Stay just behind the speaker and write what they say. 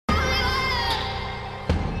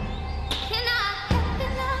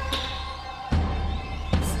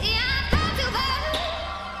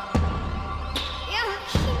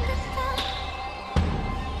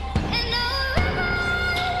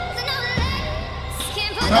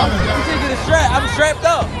You get a strap. I'm strapped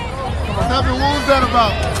up. What's happening? What was that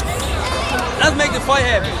about? Let's make the fight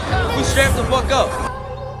happen. We strapped the fuck up.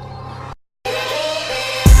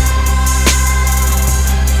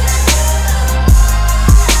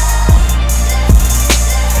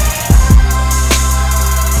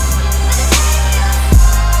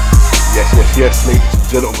 Yes, ladies and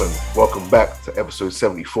gentlemen, welcome back to episode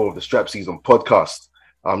 74 of the Strap Season podcast.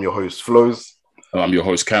 I'm your host, Flows. I'm your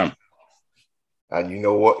host, Cam. And you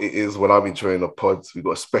know what it is when I'm enjoying the pods. We've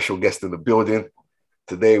got a special guest in the building.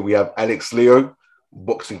 Today we have Alex Leo,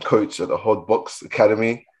 boxing coach at the Hot Box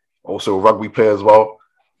Academy, also a rugby player as well.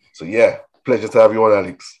 So yeah, pleasure to have you on,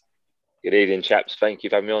 Alex. Good evening, chaps. Thank you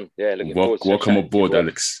for having me on. Yeah, looking forward to it. Welcome aboard,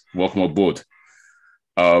 Alex. Welcome aboard.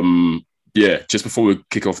 Yeah, just before we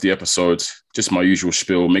kick off the episode, just my usual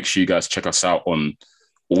spiel. Make sure you guys check us out on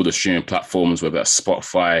all the streaming platforms, whether that's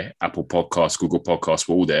Spotify, Apple Podcasts, Google Podcasts,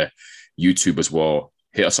 we're all there. YouTube as well.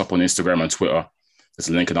 Hit us up on Instagram and Twitter. There's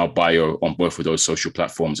a link in our bio on both of those social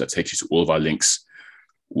platforms that takes you to all of our links,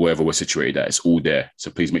 wherever we're situated at. It's all there.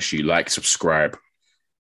 So please make sure you like, subscribe,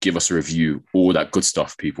 give us a review, all that good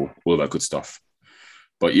stuff, people. All of that good stuff.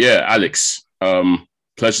 But yeah, Alex,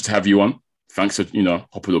 pleasure to have you on. Thanks for,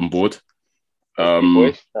 hopping on board.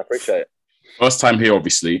 Boys, I appreciate it. First time here,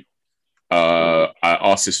 obviously. I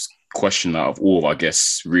asked this question out of all of our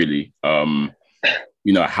guests, really.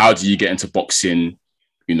 How do you get into boxing?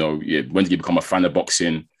 When did you become a fan of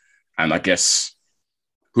boxing? And I guess,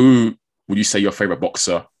 who would you say your favorite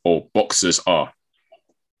boxer or boxers are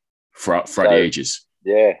throughout the ages?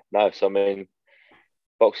 Yeah, so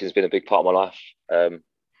boxing's been a big part of my life.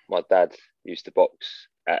 My dad used to box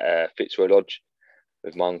at Fitzroy Lodge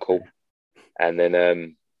with my uncle. And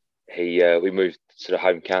then we moved to the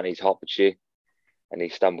home counties, Hertfordshire, and he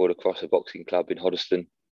stumbled across a boxing club in Hoddesdon.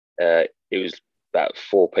 It was about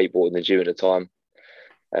 4 people in the gym at the time.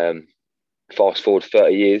 Fast forward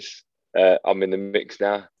 30 years, I'm in the mix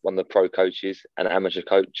now, one of the pro coaches and amateur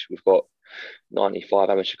coach. We've got 95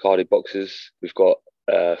 amateur carded boxers. We've got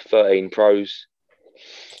 13 pros.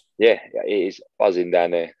 Yeah, it is buzzing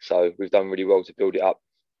down there. So we've done really well to build it up.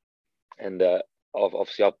 And I've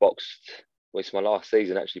boxed. Well, it's my last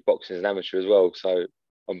season actually boxing as an amateur as well, so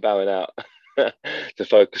I'm bowing out to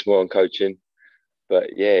focus more on coaching.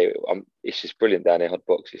 But yeah, it's just brilliant down there, Hot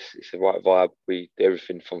Box. It's the right vibe. We do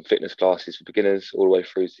everything from fitness classes for beginners all the way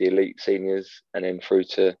through to the elite seniors and then through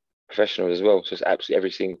to professionals as well. So it's absolutely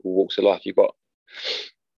every single walks of life you've got.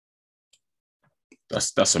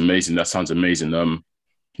 That's amazing. That sounds amazing.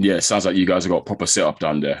 Yeah, it sounds like you guys have got a proper setup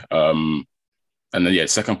down there. And then, the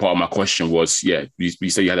second part of my question was, you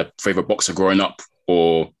say you had a favorite boxer growing up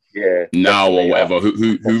or now or whatever.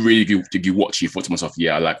 Who really did you watch? You thought to myself,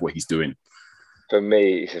 I like what he's doing. For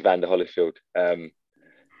me, it's Evander Holyfield. I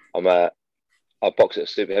box at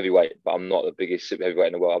super heavyweight, but I'm not the biggest super heavyweight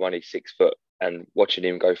in the world. I'm only 6 foot, and watching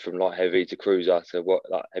him go from light heavy to cruiser to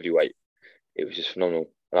heavyweight, it was just phenomenal.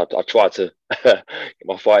 And I tried to get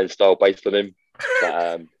my fighting style based on him.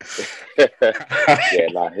 But,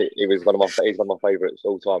 he was he's one of my favourites,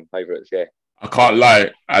 all time favourites. Yeah, I can't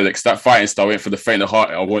lie, Alex. That fighting style went for the faint of heart.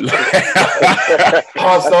 I won't lie.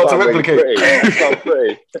 Hard style to replicate.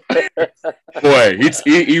 Boy,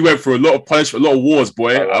 he went through a lot of punishment, a lot of wars.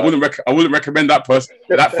 Boy, I wouldn't recommend that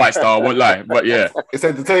fight style. I won't lie, but yeah, it's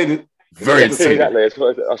entertaining. Very entertaining.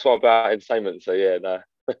 Exactly. That's what I'm about, entertainment. So yeah, no.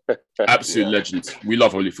 Absolute legend. We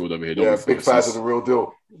love Holyfield over here. Big fans of the real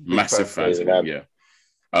deal. Massive fans of him.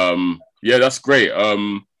 Yeah. That's great.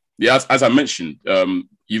 As I mentioned,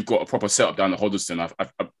 you've got a proper setup down at Hoddesdon.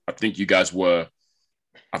 I think you guys were.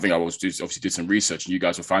 I think I obviously did some research, and you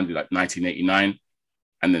guys were founded like 1989,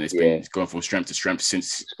 and then it's been going from strength to strength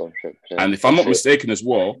since. And if I'm not mistaken, as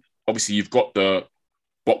well, obviously you've got the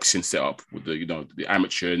boxing setup with the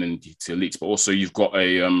amateur and then to elites, but also you've got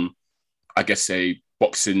a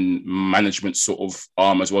boxing management sort of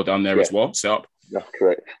arm as well down there as well, set up. That's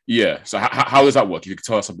correct. Yeah. So how does that work? If you could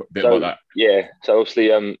tell us a bit about that. Yeah. So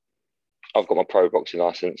obviously, I've got my pro boxing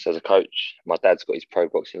license as a coach. My dad's got his pro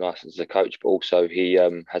boxing license as a coach, but also he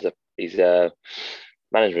has his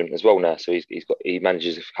management as well now. So he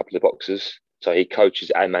manages a couple of boxers. So he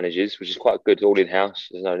coaches and manages, which is quite good. All in house.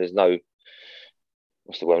 There's no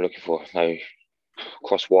what's the word I'm looking for? No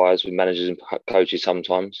cross wires with managers and coaches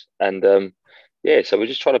sometimes. And so we're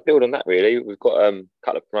just trying to build on that really. We've got a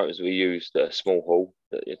couple of promoters we use at a small hall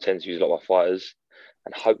that tends to use a lot of my fighters.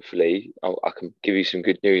 And hopefully I can give you some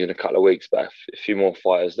good news in a couple of weeks, but a few more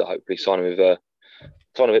fighters that hopefully sign a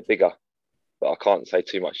bit bigger. But I can't say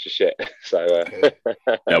too much just yet. So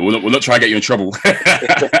yeah, we'll not try to get you in trouble.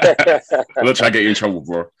 We'll not try to get you in trouble,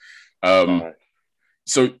 bro.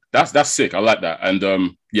 So that's sick. I like that.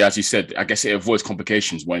 And yeah, as you said, I guess it avoids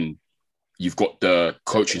complications when you've got the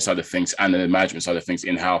coaching side of things and the management side of things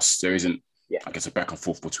in-house. There isn't, I guess, a back and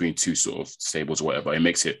forth between two sort of stables or whatever. It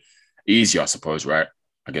makes it easier, I suppose, right?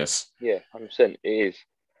 I guess. Yeah, 100%. It is.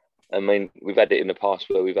 I mean, we've had it in the past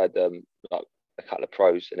where we've had like a couple of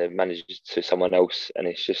pros and they've managed to someone else, and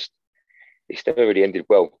it's never really ended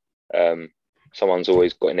well. Someone's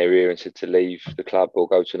always got in their ear and said to leave the club or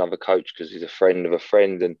go to another coach because he's a friend of a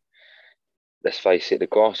friend. And let's face it, the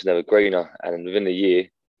grass is never greener. And within the year,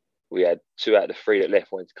 we had 2 out of the 3 that left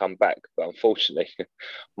wanting to come back. But unfortunately,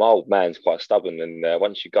 my old man's quite stubborn. And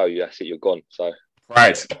once you go, that's it, you're gone. So.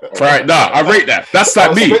 Right. Nah, I rate that. That's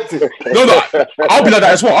like me. No, I'll be like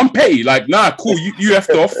that as well. I'm petty. Like, nah, cool. You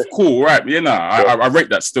effed off. Cool, right? Yeah, nah. I rate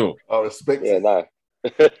that still. I respect it. No.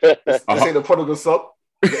 This ain't the prodigal son.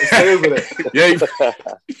 Stay over there. Yeah,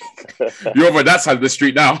 you're over that side of the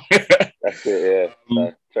street now. That's it.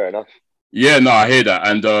 Yeah, fair enough. Yeah, no, I hear that,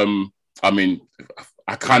 and I mean,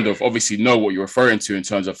 I kind of obviously know what you're referring to in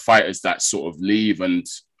terms of fighters that sort of leave, and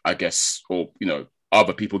I guess, or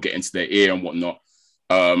other people get into their ear and whatnot.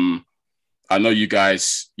 I know you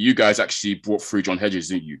guys actually brought through John Hedges,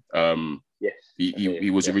 didn't you? Yes.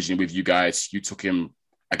 He was originally with you guys. You took him,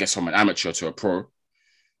 I guess, from an amateur to a pro.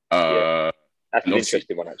 That's an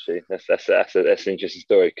interesting one, actually. That's an interesting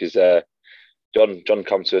story because John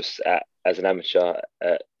come to us as an amateur,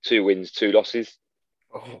 2 wins, 2 losses.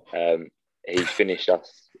 Oh. He finished us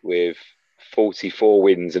with 44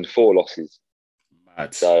 wins and 4 losses.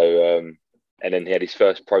 Mad. So, and then he had his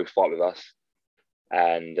first pro fight with us,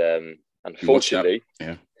 and unfortunately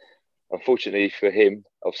for him,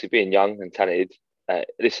 obviously being young and talented,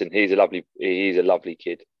 listen, he's a lovely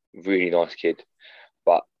kid, really nice kid,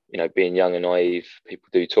 but being young and naive, people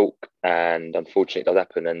do talk, and unfortunately it does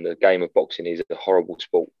happen. And the game of boxing is a horrible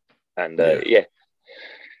sport. And the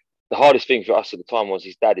hardest thing for us at the time was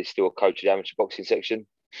his dad is still a coach of the amateur boxing section,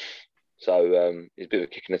 so it's a bit of a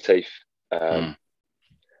kick in the teeth. And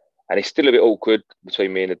it's still a bit awkward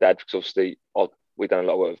between me and the dad because obviously we've done a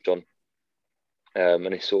lot of work with John,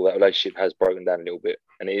 and it's sort of that relationship has broken down a little bit,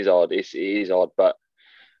 and it is hard. It is hard, but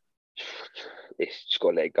it's just got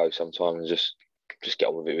to let it go sometimes and just get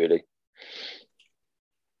on with it, really.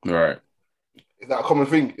 Right. Is that a common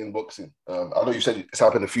thing in boxing? I know you said it's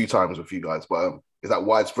happened a few times with you guys, but is that a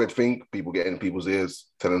widespread thing? People get in people's ears,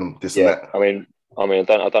 telling them this and that? I mean, I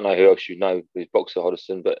don't know who else you know with Boxer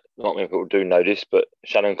Hoddesdon, but not many people do know this. But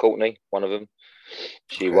Shannon Courtney, one of them,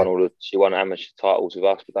 she won amateur titles with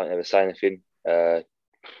us, but don't ever say anything.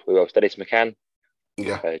 Who else? Dennis McCann,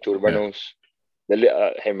 Jordan Reynolds.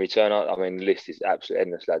 Henry Turner. I mean, the list is absolutely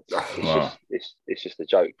endless, lads. It's just a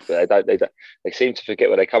joke. But they seem to forget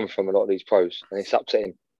where they come from. A lot of these pros, and it's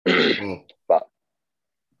upsetting. But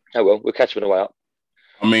oh well, we'll catch them on the way up.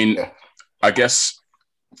 I mean, I guess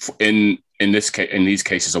in these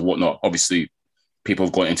cases or whatnot, obviously people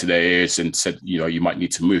have gone into their ears and said, you might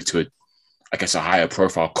need to move to a higher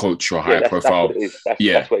profile coach or a higher profile.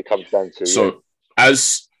 That's what it comes down to. So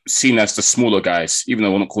as seen as the smaller guys, even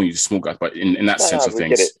though we're not calling you the small guys, but in that sense of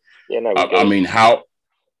things,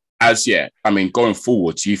 going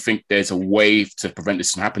forward, do you think there's a way to prevent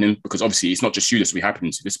this from happening? Because obviously it's not just you this will be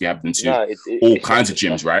happening to. This will be happening to all kinds of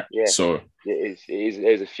gyms, right? Yeah. So it is.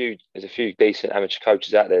 There's a few decent amateur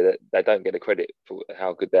coaches out there that they don't get the credit for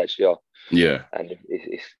how good they actually are. Yeah, and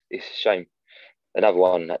it's a shame. Another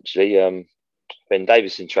one actually, Ben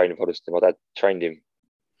Davison trained with Hoddesdon. My dad trained him,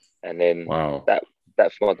 and then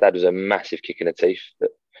that for my dad was a massive kick in the teeth.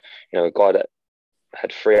 That a guy that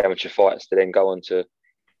had 3 amateur fights to then go on to,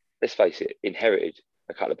 let's face it, inherited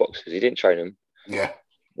a couple of boxers. He didn't train them. Yeah,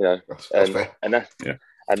 that's fair. And that's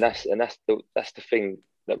the thing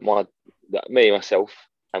that me, myself,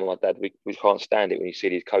 and my dad we can't stand it when you see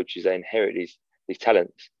these coaches. They inherit these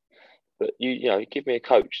talents. But you give me a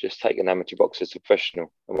coach, just take an amateur boxer to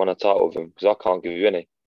professional and won a title with them, because I can't give you any.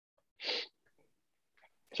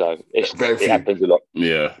 So it happens a lot.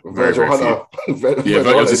 Yeah, Virgil Hunter.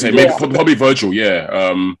 I was to say probably Virgil. Yeah.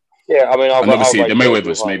 I mean, and obviously the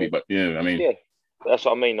Mayweathers maybe, but that's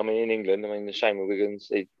what I mean. I mean, in England, the shame with Wiggins,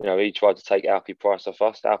 he tried to take Alfie Price off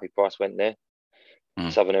us. Alfie Price went there,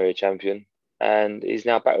 Southern Area champion, and he's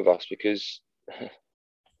now back with us because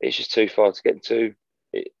it's just too far to get to.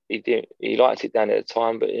 He liked it down at the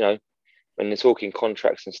time, but when they're talking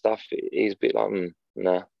contracts and stuff, he's a bit like,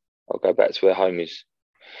 nah, I'll go back to where home is.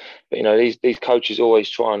 But these coaches always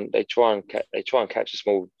try and catch a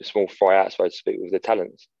small fry out, so to speak, with their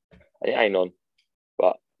talents, and it ain't on.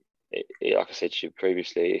 But like I said to you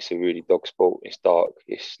previously, it's a really dog sport. It's dark.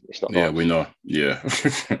 It's not. Yeah, nice. We know. Yeah.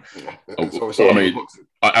 I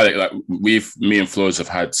mean, me and Flores have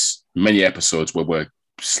had many episodes where we're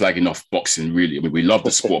slagging off boxing. Really, I mean, we love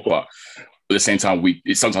the sport, but at the same time,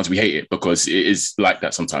 sometimes we hate it because it is like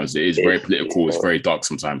that. Sometimes it is very political. It's very dark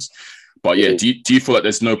sometimes. But yeah, do you feel like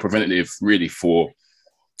there's no preventative really to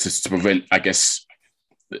prevent, I guess,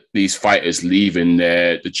 these fighters leaving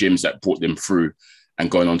the gyms that brought them through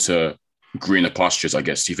and going on to greener pastures, I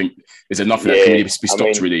guess? Do you think is there nothing that can really be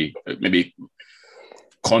stopped, really? Maybe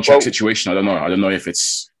contract situation? I don't know. I don't know if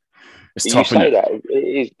it's tough, isn't it?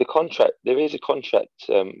 It is the contract. There is a contract.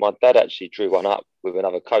 My dad actually drew one up with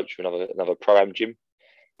another coach for another pro-am gym.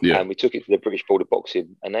 Yeah. And we took it to the British Board of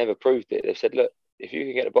Boxing and they've approved it. They've said, look, if you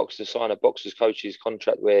can get a boxer to sign a boxer's coach's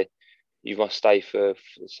contract where you must stay for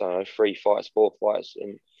 3 fights, 4 fights,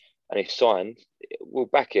 and it's signed, we'll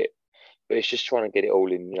back it. But it's just trying to get it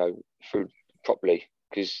all in, through properly.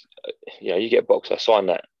 Because, you get a boxer, sign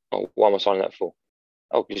that. Oh, why am I signing that for?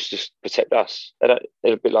 Oh, just protect us. They're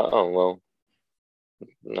a bit like, oh, well,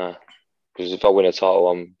 nah. Because if I win a title,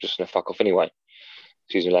 I'm just going to fuck off anyway.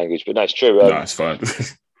 Excuse my language. But no, it's true. No, it's fine.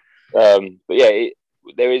 But yeah,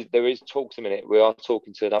 there is talks a minute. We are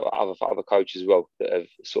talking to other coaches as well that have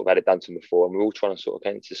sort of had it done to them before, and we're all trying to sort of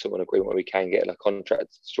get into sort of an agreement where we can get a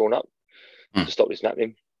contract drawn up to stop this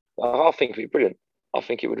happening. I think it'd be brilliant. I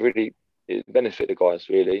think it would really benefit the guys,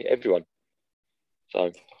 really, everyone.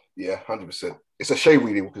 So yeah, 100%. It's a shame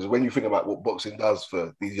really because when you think about what boxing does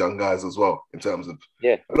for these young guys as well, in terms of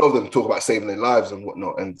a lot of them talk about saving their lives and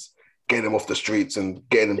whatnot, and getting them off the streets and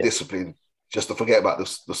getting them disciplined, just to forget about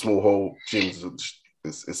the small hole gyms.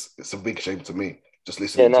 It's a big shame to me. Just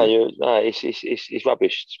listening. Yeah, it's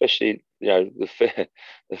rubbish. Especially the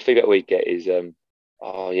figure that we get is Sam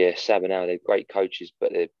and Al, they're great coaches,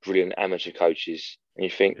 but they're brilliant amateur coaches. And you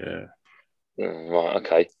think, right,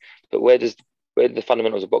 okay, but where do the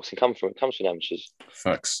fundamentals of boxing come from? It comes from amateurs.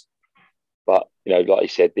 Facts. But like you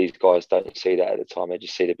said, these guys don't see that at the time. They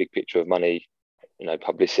just see the big picture of money,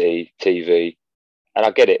 publicity, TV. And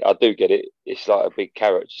I get it. I do get it. It's like a big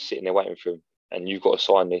carrot just sitting there waiting for him. And you've got to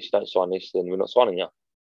sign this. Don't sign this, then we're not signing you.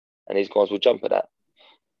 And these guys will jump at that.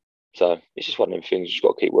 So it's just one of them things you've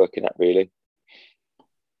got to keep working at, really.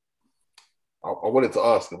 I wanted to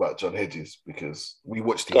ask about John Hedges because we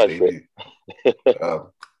watched his debut.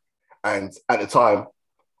 And at the time,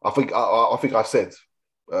 I think I said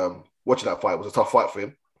watching that fight was a tough fight for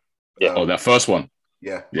him. Yeah. That first one.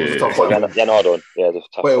 Yeah. It was a tough fight. Jan Ardon. Yeah, it was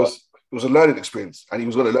a tough fight. It was a learning experience, and he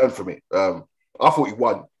was going to learn from it. I thought he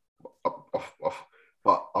won.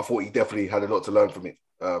 But I thought he definitely had a lot to learn from it.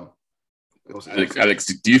 Alex,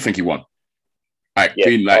 do you think he won?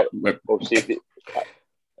 Obviously,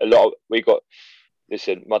 a lot of we got.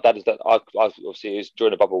 Listen, my dad is that. I obviously it was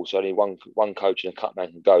during the bubble, so only one coach and a cut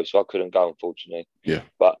man can go, so I couldn't go, unfortunately. Yeah.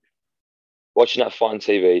 But watching that fight on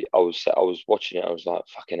TV, I was watching it. I was like,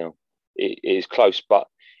 fucking hell, it is close. But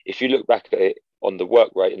if you look back at it on the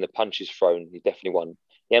work rate and the punches thrown, he definitely won.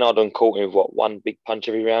 Jan Ardon caught him with one big punch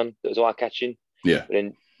every round that was eye catching. Yeah. But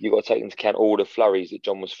then you got to take into account all the flurries that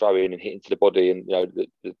John was throwing and hitting to the body, and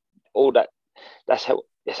all that. That's how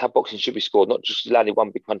boxing should be scored, not just landing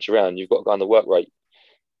one big punch around. You've got to go on the work rate.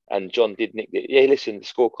 And John did nick it. Yeah, listen, the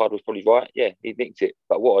scorecard was probably right. Yeah, he nicked it.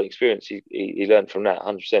 But what an experience he learned from that,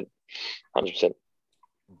 100%. 100%.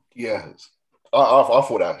 Yeah, I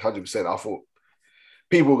thought that, 100%. I thought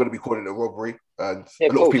people were going to be calling it a robbery, and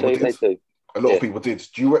a lot of people did. A lot of people did.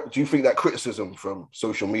 Do you think that criticism from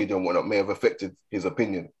social media and whatnot may have affected his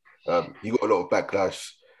opinion? He got a lot of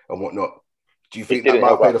backlash and whatnot. Do you think that might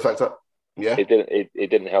have played a factor? Yeah, it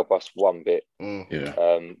didn't help us one bit.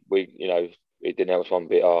 Yeah. It didn't help us one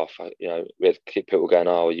bit. We had people going,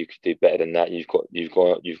 "Oh, you could do better than that. You've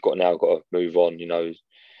got now got to move on.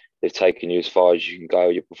 They've taken you as far as you can go.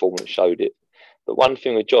 Your performance showed it." But one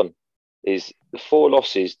thing with John is the 4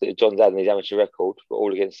 losses that John's had in his amateur record were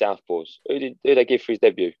all against southpaws. Who did they give for his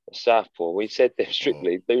debut? A southpaw. We said them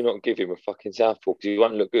strictly, do not give him a fucking southpaw because he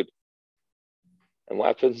won't look good. And what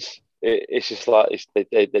happens? It's just like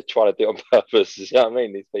they're trying to do it on purpose. You know what I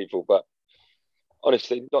mean? These people. But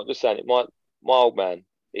honestly, not just saying it. My old man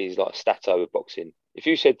is like Stato with boxing. If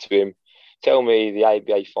you said to him, tell me the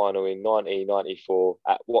ABA final in 1994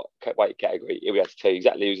 at what weight category, he would have to tell you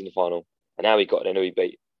exactly who's in the final and how he got there and who he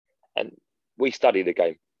beat. And we study the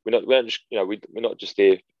game. We're not just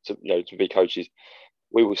here to be coaches.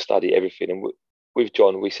 We will study everything. And with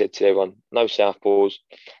John, we said to everyone, no southpaws,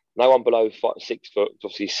 no one below 6 foot.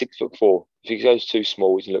 Obviously, 6'4". If he goes too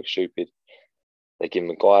small, he's gonna look stupid. They give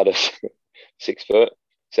him a guy that's 6 foot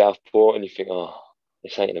southpaw, and you think, oh,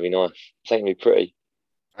 this ain't gonna be nice. This ain't gonna be pretty.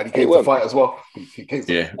 And he came to fight as well.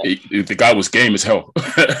 The guy was game as hell.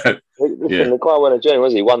 Listen, the guy went on a journey,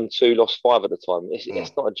 was he? 1-2, lost 5 at the time.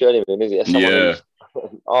 It's not a journeyman, is it? That's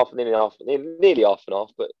nearly half and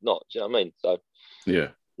half, but not. Do you know what I mean? So Yeah.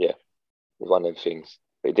 it was one of them things,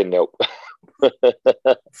 but it didn't help.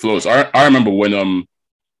 Flows. I remember when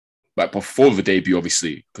like before the debut,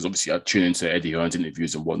 obviously, because obviously I tuned into Eddie Hearn's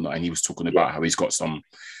interviews and whatnot, and he was talking about how he's got some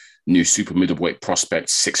new super middleweight prospect,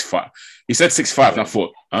 6'5". He said 6'5", and I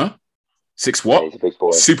thought, huh? 6 what? Yeah, he's a big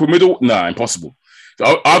boy. Super middle? Nah, impossible.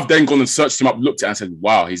 So I've then gone and searched him up, looked at it, and said,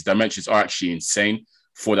 wow, his dimensions are actually insane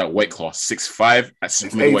for that weight class. 6'5" at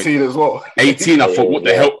super middleweight. 18 as well. 18. I thought, what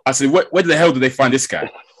the hell? I said, where the hell did they find this guy?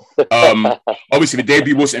 Obviously the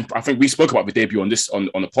debut wasn't. I think we spoke about the debut on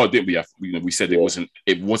the pod, didn't we? We said it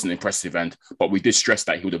wasn't impressive, but we did stress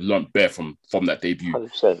that he would have learned better from that debut.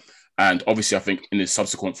 100%. And obviously, I think in his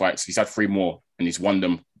subsequent fights, he's had 3 more and he's won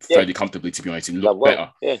them fairly comfortably. To be honest, he looked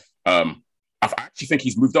better. Yeah. I actually think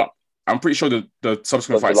he's moved up. I'm pretty sure the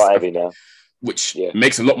subsequent fights, heavy now, which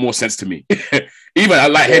makes a lot more sense to me. Even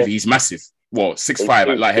at light heavy, he's massive. Well, 6'5"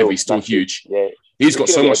 at light heavy, he's still massive. Huge. Yeah, he's got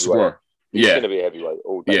so much to grow. He's going to be a heavyweight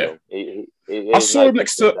all day long. I saw him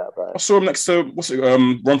next to what's it?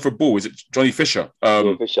 Romford Bull. Is it Johnny Fisher?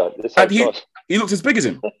 Fisher. And he looked as big as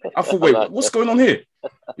him. I thought, wait, what's going on here?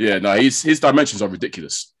 Yeah, no, his dimensions are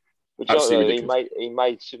ridiculous. Absolutely ridiculous. He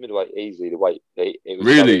made super middleweight easy. The weight. It was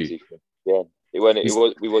really? So easy for him. Yeah. We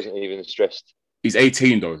wasn't even stressed. He's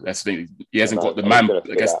 18 though. That's the thing. He hasn't got the man.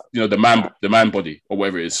 I guess the man body or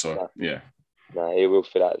whatever it is. So yeah. No, he will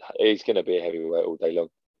fit that. He's going to be a heavyweight all day long.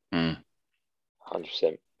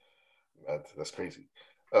 100%. Man, that's crazy.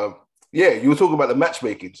 You were talking about the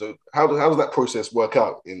matchmaking. So how does that process work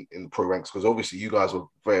out in the pro ranks? Because obviously you guys were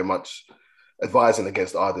very much advising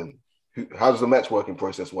against Arden. How does the matchworking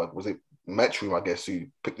process work? Was it Matchroom, I guess, who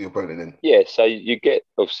picked the opponent in? Yeah, so you get,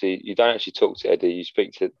 obviously, you don't actually talk to Eddie. You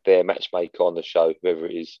speak to their matchmaker on the show, whoever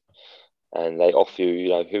it is, and they offer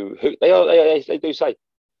you, who they do say,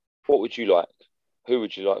 what would you like? Who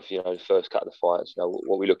would you like for, the first cut of the fights?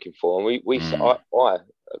 What we're looking for. And I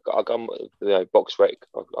got box rec.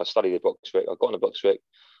 I studied the box rec. I got on the box rec.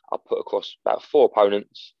 I put across about 4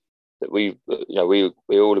 opponents that we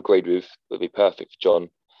all agreed with would be perfect for John.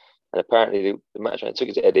 And apparently the matchman took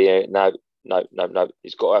it to Eddie. No.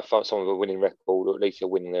 He's got to have someone with a winning record, or at least a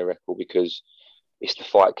winning their record, because it's the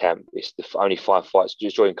fight camp. It's the only 5 fights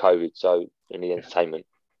just during COVID, so in the entertainment.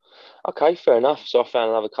 Okay, fair enough. So I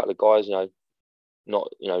found another couple of guys, not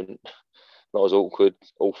as awkward,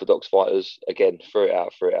 orthodox fighters. Again, threw it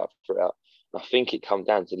out. And I think it come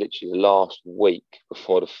down to literally the last week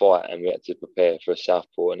before the fight, and we had to prepare for a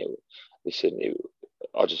southpaw. And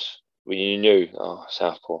we knew,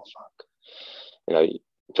 southpaw, fuck.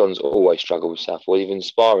 John's always struggled with southpaws. Even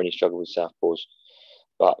sparring, he struggled with southpaws.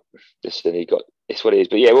 But listen, it's what it is.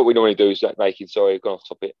 But yeah, what we normally do is making. Sorry, I've gone off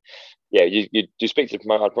topic. Yeah, you speak to the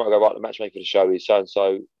promoter. I'd probably go, right, the matchmaker for the show is so and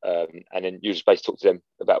so, and then you just basically talk to them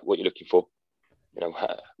about what you're looking for.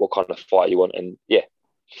 What kind of fight you want, and yeah,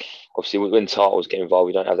 obviously when titles get involved,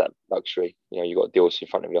 you don't have that luxury. You've got deals in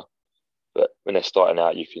front of you. But when they're starting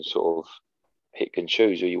out, you can sort of pick and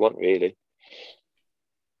choose who you want, really.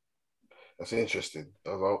 That's interesting.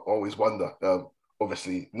 I always wonder.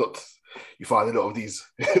 Obviously, you find a lot of these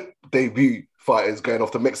debut fighters going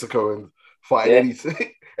off to Mexico and fighting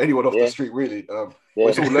anyone off the street, really.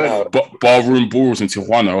 It's all learning. Barroom Bulls in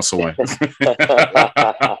Tijuana also.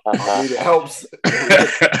 It helps.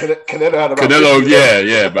 Canelo had about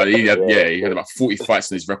Canelo, but he had about 40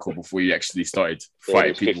 fights in his record before he actually started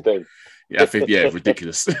fighting people. 15. Yeah,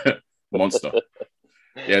 ridiculous. Monster.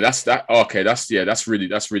 Yeah, that's that. Okay, that's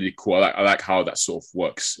really cool. I like how that sort of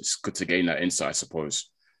works. It's good to gain that insight, I suppose.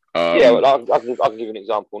 I can give you an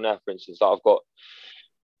example now. For instance, I've got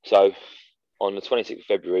on the 26th of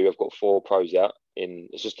February, I've got 4 pros out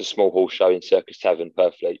it's just a small horse show in Circus Tavern,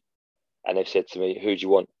 Purfleet, and they've said to me, "Who do you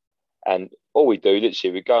want?" And all we do,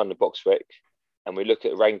 literally, we go on the box rec and we look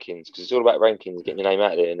at the rankings, because it's all about rankings, getting your name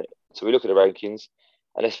out there. And so we look at the rankings.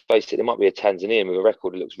 And let's face it, there might be a Tanzanian with a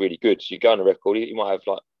record that looks really good. So you go on a record, you might have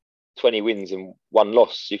like 20 wins and 1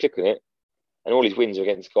 loss. So you click on it, and all his wins are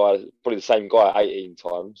against guys, probably the same guy 18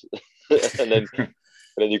 times. and then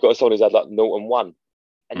you've got someone who's had like 0 and 1.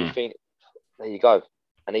 And you think, there you go.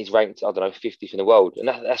 And he's ranked, 50th in the world. And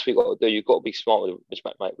that's what you've got to do. You've got to be smart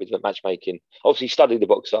with matchmaking. Obviously, study the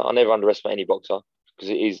boxer. I never underestimate any boxer,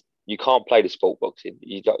 because you can't play the sport boxing.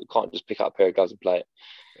 You can't just pick up a pair of gloves and play it.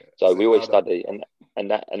 So we always study,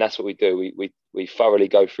 and that's what we do. We thoroughly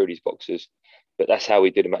go through these boxers, but that's how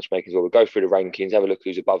we do the matchmaking as well. We go through the rankings, have a look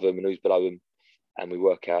who's above them and who's below them, and we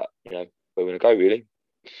work out, where we're going to go, really.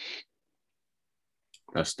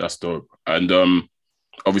 That's dope. And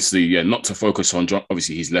obviously, not to focus on John.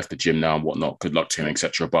 Obviously, he's left the gym now and whatnot. Good luck to him,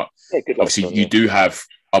 etc. But obviously, you do have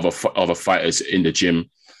other fighters in the gym.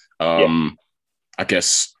 I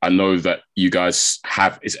guess I know that you guys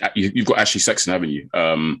you've got Ashley Sexton, haven't you?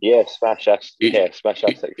 Smash Ash. Smash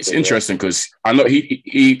Ash. It's interesting because I know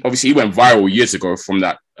he obviously he went viral years ago from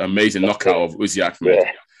that amazing knockout of Uzi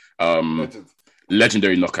Ahmed,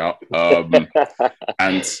 legendary knockout.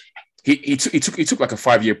 And he took like a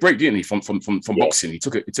 5-year break, didn't he, from boxing? He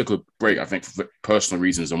took a break, I think, for personal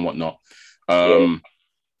reasons and whatnot.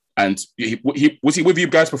 And he was he with you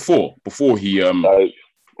guys before he So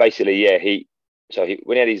basically,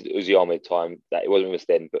 when he had his Uzi Ahmed time, that it wasn't with us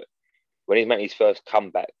then, but when he's making his first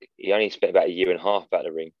comeback, he only spent about 1.5 years out of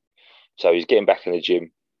the ring. So he's getting back in the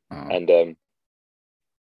gym. And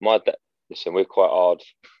my dad, listen, we're quite hard.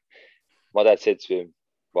 My dad said to him,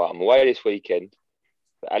 right, I'm away this weekend,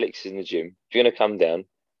 but Alex is in the gym. If you're going to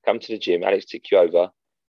come to the gym, Alex took you over.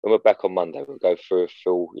 When we're back on Monday, we'll go through a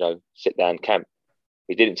full, sit-down camp.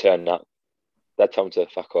 He didn't turn up. Dad told him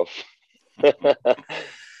to fuck off.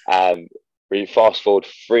 We fast forward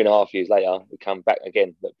 3.5 years later, we come back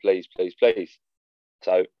again, but please.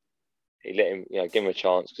 So he let him, give him a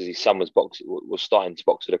chance because his son was starting to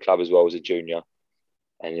box at the club as well as a junior.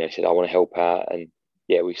 And he said, I want to help out. And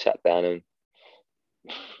we sat down and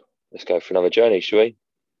let's go for another journey, shall we? And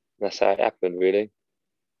that's how it happened, really.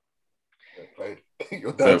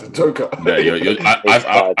 Your dad's a joker. I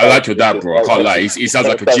like your dad, bro. I can't lie. He sounds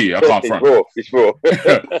like a G. I can't front. It's raw.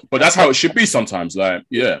 But that's how it should be sometimes.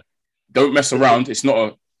 Don't mess around. It's not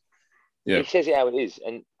a. He says it how it is,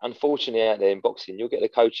 and unfortunately, out there in boxing, you'll get the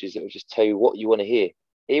coaches that will just tell you what you want to hear.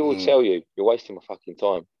 He will tell you, "You're wasting my fucking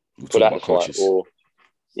time." Pull out the fight, or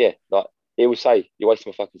he will say, "You're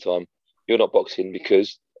wasting my fucking time. You're not boxing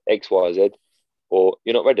because X, Y, Z, or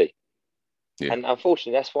you're not ready." Yeah. And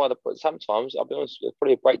unfortunately, that's why sometimes, I'll be honest, there's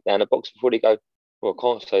probably a breakdown. A boxer before they go, well, I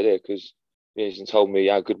can't stay there because he hasn't told me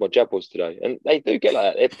how good my jab was today. And they do get like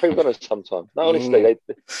that. They're pretty honest sometimes. No, honestly,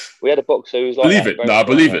 we had a boxer who was like, believe it. No, I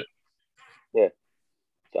believe it. Yeah.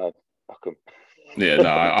 So, I can. Yeah, no,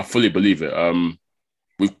 I fully believe it.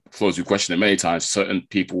 We've questioned it many times. Certain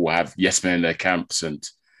people have yes men in their camps and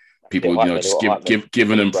people, just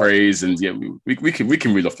giving them praise, and we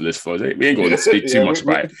can read off the list for it. We ain't going to speak too much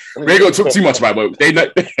about it. We ain't going to talk too much about it, but they know,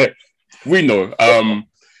 we know.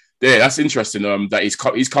 That's interesting. That he's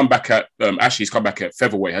come back at Ashley's come back at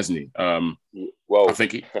featherweight, hasn't he? I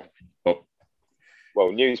think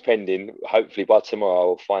well, news pending. Hopefully by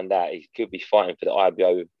tomorrow I'll find out. He could be fighting for the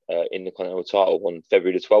IBO Intercontinental title on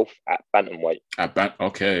February the 12th at bantamweight.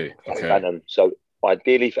 Okay. Bantam. So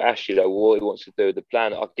ideally for Ashley, though, what he wants to do, the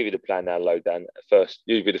plan, I'll give you the plan now, Lowdown. First,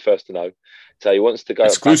 you'll be the first to know. So he wants to go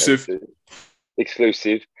exclusive.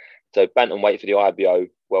 So bantamweight for the IBO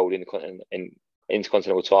World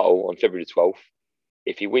Intercontinental title on February the 12th.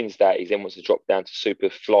 If he wins that, he then wants to drop down to super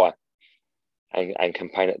fly and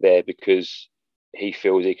campaign it there because he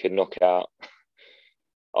feels he can knock out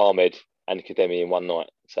Ahmed and Kademi in one night.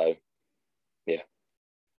 So, yeah.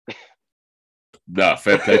 Nah,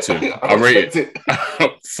 fair play to him. I rate it.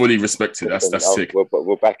 Fully respect it. That's sick.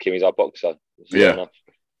 We'll back him. He's our boxer. Yeah. Enough.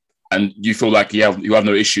 And you feel like you have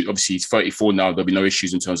no issue. Obviously, he's 34 now. There'll be no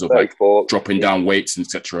issues in terms of dropping down weights,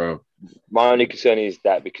 etc. My only concern is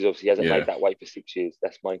that because obviously he hasn't made that weight for 6 years.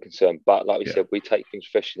 That's my concern. But like we said, we take things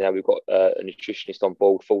professionally now. We've got a nutritionist on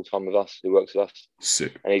board full time with us who works with us.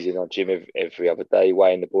 Sick. And he's in our gym every other day,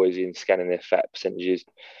 weighing the boys in, scanning their fat percentages.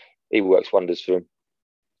 He works wonders for them.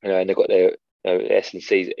 And they've got their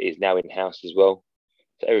S&C is now in house as well.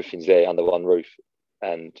 So everything's there under one roof.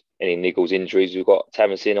 And any niggles, injuries, we've got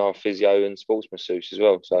Tamsin, our physio, and sports masseuse as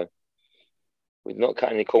well. So we've not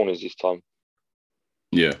cut any corners this time.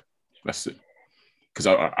 Yeah, that's it. Because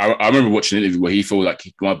I remember watching an interview where he felt like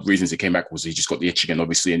one of the reasons he came back was he just got the itch again,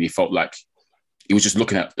 obviously, and he felt like he was just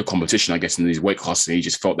looking at the competition, I guess, in these weight classes, and he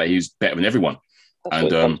just felt that he was better than everyone. That's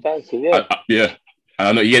what it comes down to, yeah. And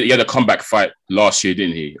I know he had a comeback fight last year,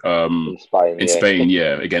 didn't he? In Spain,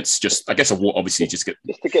 against just, I guess, obviously just to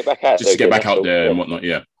get back out, there and whatnot.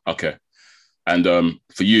 Yeah, okay. And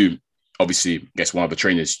for you, obviously, I guess one of the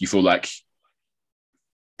trainers, you feel like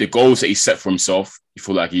the goals that he set for himself, you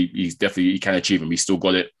feel like he can achieve them. He's still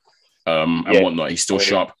got it, and whatnot. He's still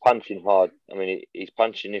sharp. He's punching hard. I mean, he's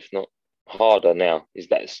punching, if not harder now. He's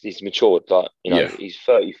matured. Like he's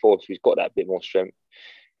 34, so he's got that bit more strength.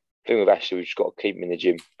 Thing with Ashley, we've just got to keep him in the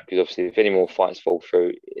gym because obviously if any more fights fall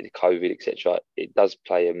through, the COVID, etc., it does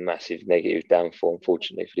play a massive negative downfall,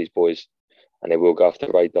 unfortunately, for these boys. And they will go off the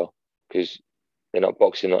radar because they're not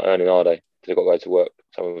boxing, not earning, are they? They've got to go to work,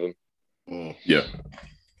 some of them. Yeah.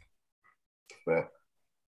 Fair.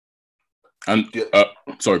 And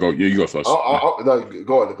sorry, go. You go first. No,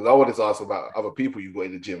 go on, because I wanted to ask about other people you got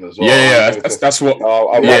in the gym as well. Yeah, that's what. I'll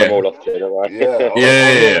run them all off to you,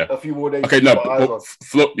 Yeah. A few more days. Okay, no,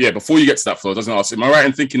 Flo, before you get to that, Flo, doesn't ask. Am I right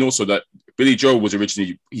in thinking also that Billy Joe was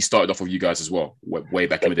originally, he started off with you guys as well, way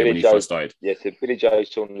back in the day when he first started? Yeah, so Billy Joe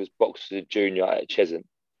was boxed as a junior at Cheshunt,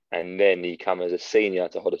 and then he came as a senior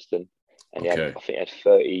to Hoddesdon, and I think he had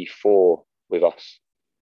 34 with us.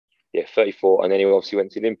 Yeah, 34, and then he obviously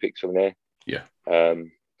went to the Olympics from there. Yeah. So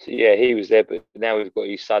yeah, he was there, but now we've got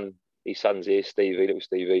his son. His son's here, Stevie, little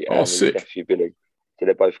Stevie, and his nephew Billy. So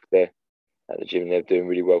they're both there at the gym. And they're doing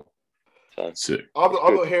really well. So sick. I'm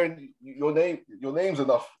not hearing your name. Your name's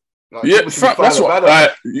enough. Like, that's what.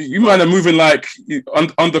 Like, you man are moving like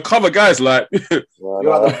undercover guys. Like you're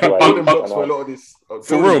like the building blocks for a lot of this.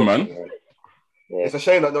 For real, man. Yeah. It's a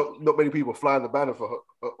shame that not many people flying the banner for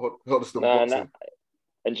Hoddesdon boxing. No.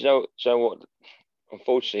 And do you know what?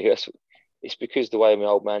 Unfortunately, it's because the way my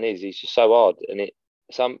old man is. He's just so hard, and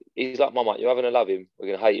he's like my mate. You're either gonna love him or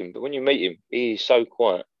you're gonna hate him. But when you meet him, he's so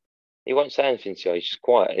quiet. He won't say anything to you. He's just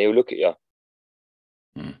quiet, and he'll look at you.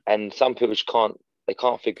 And some people just can't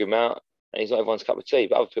figure him out, and he's not everyone's cup of tea.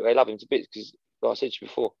 But other people, they love him to bits because, like I said to you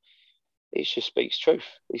before, he just speaks truth.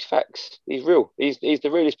 He's facts. He's real. He's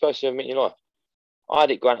the realest person you've met in your life. I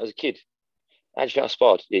had it grant as a kid. How do you think I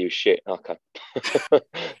sparred? Yeah, you were shit. Okay.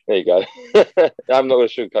 There you go. I'm not going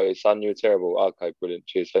to sugarcoat it, son. You were terrible. Okay, brilliant.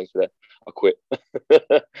 Cheers. Thanks for that. I quit.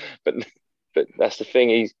 but that's the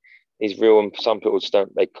thing. He's real, and some people just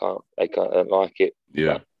don't like it.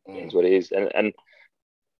 Yeah. It's what it is. And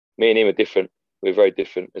me and him are different. We're very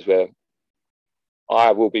different as well.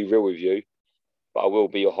 I will be real with you, but I will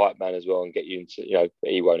be your hype man as well and get you into, but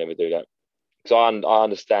he won't ever do that. So I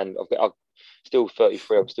understand. I'm still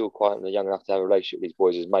 33. I'm still quite young enough to have a relationship with these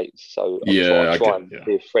boys as mates. So I try and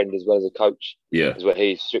be a friend as well as a coach. Yeah, as well.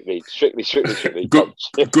 He's strictly good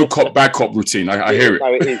cop, bad cop routine. I hear it.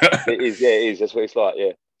 No, it is. It is. Yeah, it is. That's what it's like.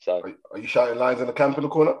 Yeah. So are you shouting lines in the camp in the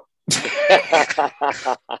corner?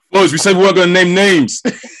 Boys, we said we weren't going to name names.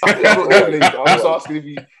 I'm just asking if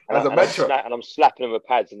you, as a mantra. And I'm slapping them with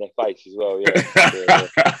pads in their face as well. Yeah.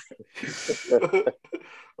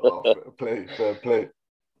 Fair play.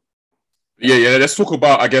 Yeah. Let's talk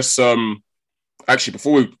about, I guess, actually,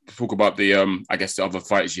 before we talk about the, I guess, the other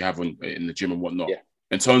fighters you have in the gym and whatnot,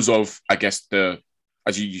 in terms of, I guess,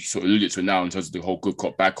 as you sort of alluded to now, in terms of the whole good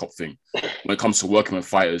cop, bad cop thing, when it comes to working with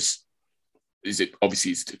fighters, is it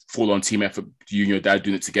obviously it's full-on team effort? Do you and your dad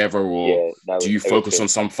doing it together, or do you focus on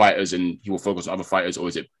some fighters and he will focus on other fighters, or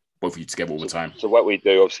is it both of you together all the time? So what we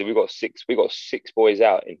do, obviously, we got six boys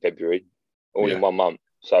out in February, all in 1 month.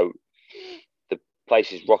 So the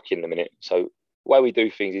place is rocking in a minute. So the way we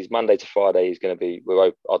do things is Monday to Friday is going to be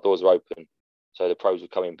our doors are open, so the pros will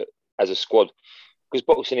come in. But as a squad, because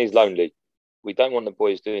boxing is lonely, we don't want the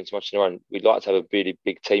boys doing too much on their own. We'd like to have a really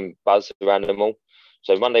big team buzz around them all.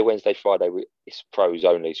 So Monday, Wednesday, Friday, it's pros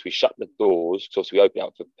only. So we shut the doors, because obviously we open it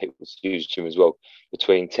up for people to use the gym as well,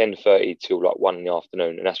 between 10:30 till 1 in the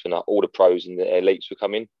afternoon. And that's when all the pros and the elites will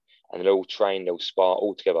come in, and they'll all train, they'll spar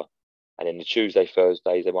all together. And then the Tuesday,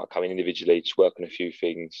 Thursdays, they might come in individually to work on a few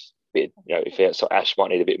things. If Ash might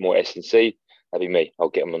need a bit more S&C, that'd be me. I'll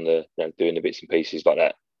get them on the doing the bits and pieces like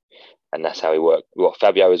that. And that's how we work. We've got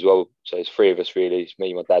Fabio as well. So it's three of us really. It's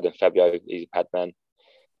me, my dad, and Fabio. He's a pad man.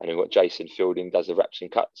 And we've got Jason Fielding, does the wraps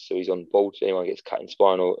and cuts. So he's on board. So anyone gets cut in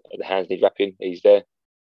spine or the hands need wrapping, he's there.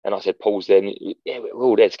 And I said, Paul's there. And we're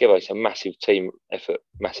all there together. It's a massive team effort,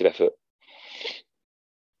 massive effort.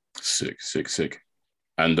 Sick.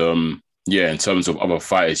 And in terms of other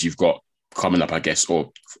fighters you've got coming up, I guess,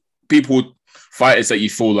 or fighters that you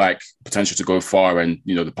feel like potential to go far and,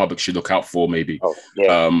 the public should look out for maybe. Oh,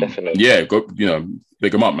 yeah, definitely. Yeah, go,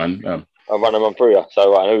 big them up, man. I'll run them on through you.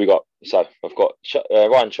 So, right, who we got? So, I've got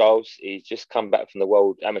Ryan Charles. He's just come back from the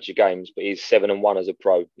World Amateur Games, but he's 7-1 as a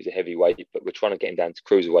pro. He's a heavyweight, but we're trying to get him down to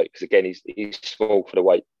cruiserweight because, again, he's small for the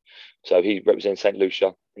weight. So, he represents St.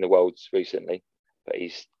 Lucia in the Worlds recently, but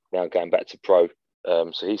he's now going back to pro.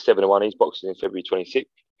 So, he's 7-1. He's boxing in February 26th,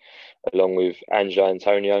 along with Angelo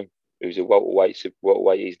Antonio, who's a welterweight, super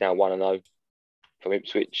welterweight. He's now 1-0 from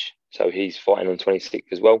Ipswich. So, he's fighting on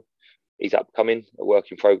 26th as well. He's upcoming, a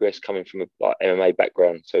work in progress, coming from a MMA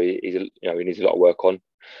background, so he needs a lot of work on. And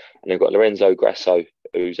they've got Lorenzo Grasso,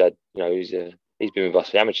 who's had, he's been with us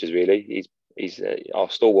for the amateurs really. He's our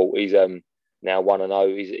stalwart. He's now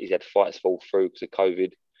 1-0. He's had fights fall through because of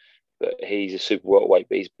COVID, but he's a super welterweight.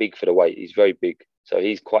 But he's big for the weight. He's very big, so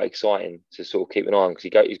he's quite exciting to sort of keep an eye on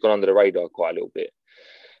because he's gone under the radar quite a little bit.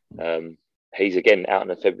 He's again out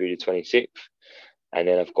on February the 26th, and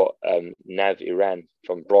then I've got Nav Iran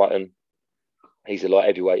from Brighton. He's a light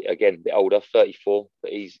heavyweight again, a bit older, 34,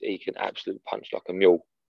 but he can absolutely punch like a mule.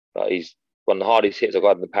 Like he's one of the hardest hits I've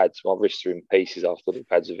got in the pads. My wrists are in pieces after the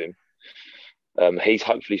pads of him. He's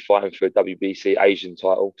hopefully fighting for a WBC Asian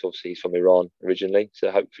title. So obviously he's from Iran originally, so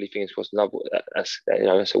hopefully fingers crossed.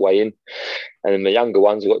 That's a way in. And then the younger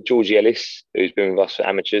ones, I've got Georgie Ellis, who's been with us for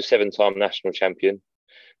amateurs, 7-time national champion.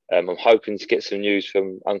 I'm hoping to get some news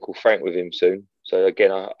from Uncle Frank with him soon. So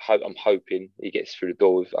again, I'm hoping he gets through the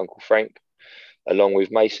door with Uncle Frank, along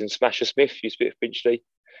with Mason Smasher Smith, used to be at Finchley.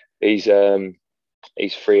 He's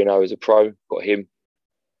 3-0 as a pro. Got him.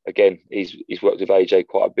 Again, he's worked with AJ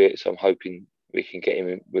quite a bit, so I'm hoping we can get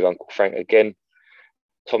him with Uncle Frank again.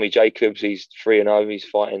 Tommy Jacobs, he's 3-0. He's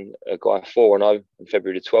fighting a guy 4-0 on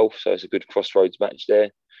February the 12th, so it's a good crossroads match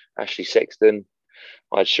there. Ashley Sexton.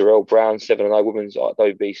 I had Sherelle Brown, 7-0 women's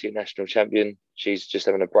WBC national champion. She's just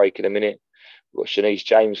having a break in a minute. We've got Shanice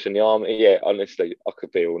James from the Army. Yeah, honestly, I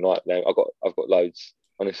could be all night now. I've got loads.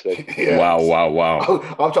 Honestly. Yeah. Wow.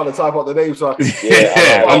 I'm trying to type out the names. So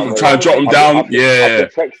I'm trying to jot them down. I can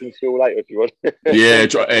text them to you later if you want. Yeah,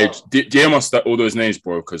 hey, DM us all those names,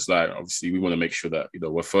 bro, because like obviously we want to make sure that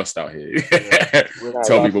we're first out here.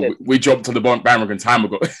 Tell people we jumped to the bandwagon time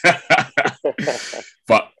ago.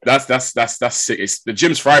 But that's sick. The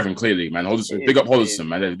gym's thriving clearly, man. Big up Hoddesdon,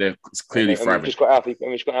 man. It's clearly thriving. We've just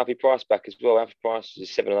got Alfie Price back as well. Alfie Price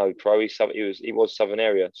is a 7-0 pro. He was Southern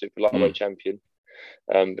Area super lightweight champion.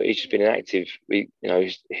 But he's just been inactive.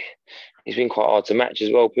 He's been quite hard to match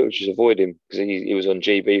as well. People just avoid him because he was on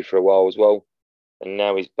GB for a while as well, and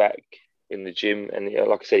now he's back in the gym. And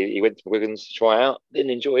like I said, he went to Wiggins to try out,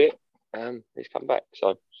 didn't enjoy it. He's come back.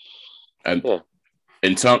 So,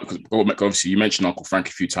 in terms, obviously, you mentioned Uncle Frank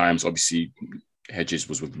a few times. Obviously, Hedges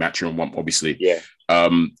was with Matchroom One. Obviously,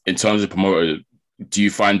 in terms of promoter, do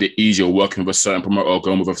you find it easier working with a certain promoter or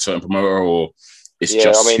going with a certain promoter, or it's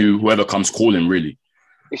whoever comes calling, really?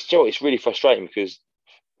 It's really frustrating because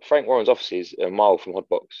Frank Warren's office is a mile from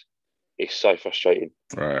Hotbox. It's so frustrating.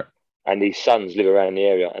 Right. And his sons live around the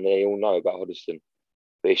area and they all know about Hoddesdon.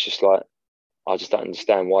 But it's just like, I just don't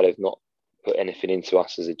understand why they've not put anything into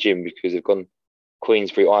us as a gym, because they've gone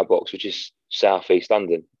Queensbury iBox, which is South East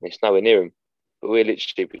London. It's nowhere near them. But we're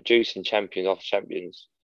literally producing champions after champions.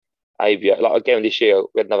 ABA, like again this year,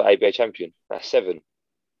 we had another ABA champion. That's 7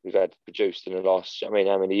 we've had produced in the last, how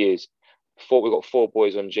many years? We've got 4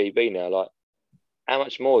 boys on GB now. Like, how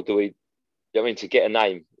much more do we, to get a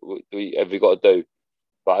name, have we got to do?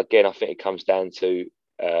 But again, I think it comes down to,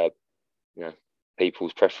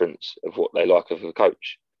 people's preference of what they like of a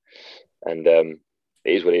coach. And it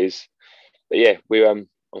is what it is. But yeah, I'm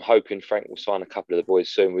hoping Frank will sign a couple of the boys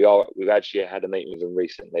soon. We've actually had a meeting with them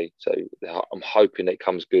recently. So I'm hoping it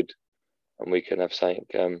comes good and we can have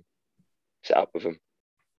something set up with them.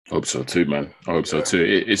 I hope so too, man. I hope so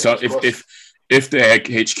too. It's if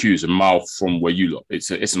the HQ is a mile from where you look, it's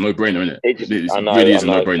a no-brainer, isn't it? It really is a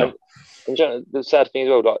no-brainer. And the sad thing as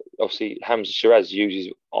well, like obviously Hamza Shiraz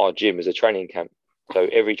uses our gym as a training camp. So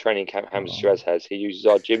every training camp Hamza Shiraz has, he uses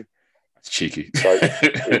our gym. It's cheeky. So,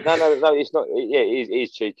 no, it's not. Yeah, it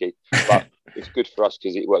is cheeky, but it's good for us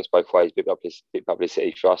because it works both ways. Bit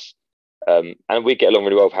publicity for us, and we get along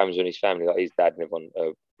really well with Hamza and his family. Like his dad and everyone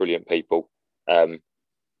are brilliant people.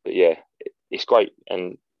 But yeah, it's great.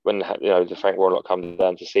 And when the Frank Warren lot come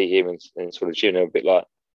down to see him and sort of gym, they're a bit like,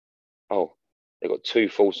 oh, they've got 2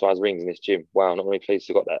 full-size rings in this gym. Wow, not many places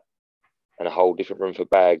have got that. And a whole different room for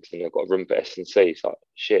bags, and they've got a room for S&C. It's like,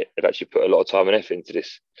 shit, they've actually put a lot of time and effort into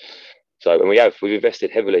this. So, and we've invested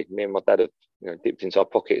heavily. Me and my dad have dipped into our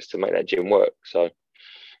pockets to make that gym work. So,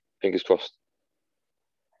 fingers crossed.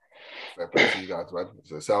 Fair play to you guys, man.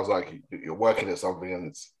 So it sounds like you're working at something, and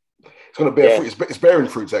it's going to bear fruit. It's bearing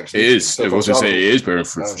fruits, actually. It is. I was going to say it is bearing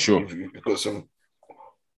fruit for sure. You've got some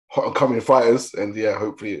hot and coming fighters, and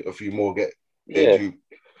hopefully a few more get into.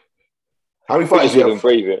 How many fighters do you have?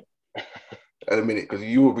 Breathe it. At a minute, because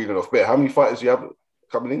you were reading off there. How many fighters do you have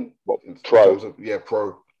coming in? What, pro?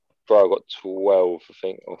 Pro. Bro, I got 12, I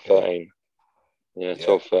think, or 13. Yeah,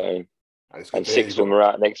 12, 13. And 6 of them are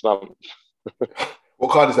out next month.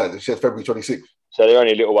 What card is that? It says February 26th. So they're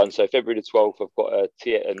only little ones. So February the 12th, I've got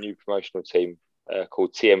a new promotional team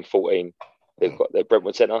called TM14. They've got their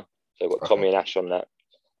Brentwood Centre. So I've got Tommy and Ash on that.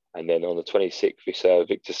 And then on the 26th, it's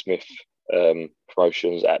Victor Smith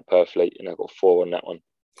promotions at Purfleet. And I've got 4 on that one.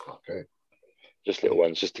 Okay. Just little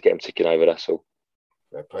ones, just to get them ticking over, that's all.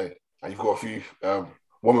 Fair play. And you've got a few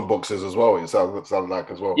woman boxers as well, it sounds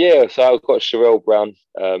like as well. Yeah, so I've got Sherelle Brown.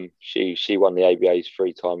 She won the ABAs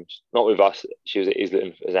 3 times. Not with us. She was at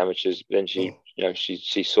Islington as amateurs. But then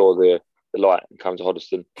she saw the light and came to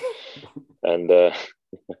Hoddesdon. And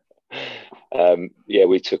Yeah,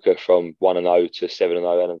 we took her from 1-0 to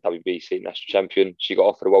 7-0 and a WBC national champion. She got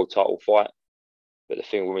offered a world title fight, but the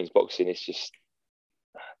thing with women's boxing is just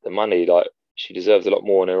the money. Like, she deserves a lot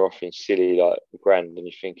more, and they're offering silly like £1,000, and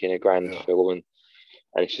you're thinking £1,000 for a woman,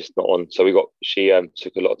 and it's just not on. So she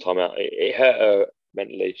took a lot of time out. It hurt her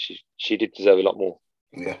mentally. She did deserve a lot more.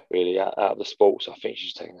 Yeah, really out of the sport. So I think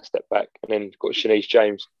she's taking a step back. And then got Shanice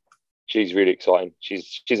James. She's really exciting.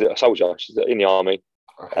 She's a soldier. She's in the army.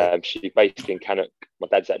 okay. She's based in Cannock. My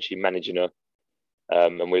dad's actually managing her,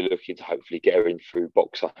 and we're looking to hopefully get her in through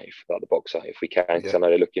Boxer, if we can. Because I know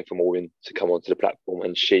they're looking for more women to come onto the platform,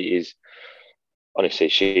 and she is. Honestly,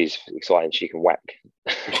 she's exciting. She can whack.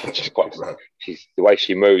 She's quite. Right. She's the way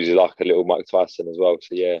she moves is like a little Mike Tyson as well.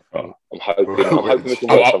 So yeah, Oh. I'm hoping we can work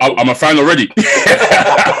something. I'm a fan already.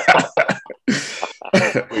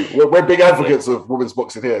 We're big advocates of women's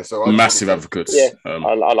boxing here, so Massive advocates. Yeah,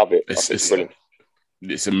 I love it. It's Brilliant.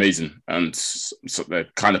 It's amazing, and so they're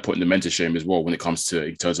kind of putting the men to shame as well when it comes to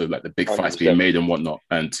in terms of like the big 100%. fights being made and whatnot,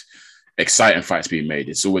 and exciting fights being made.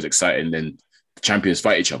 It's always exciting. Then the champions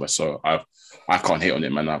fight each other, so I can't hate on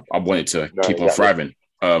it, man. I wanted to keep on thriving.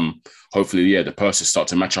 Hopefully, the purses start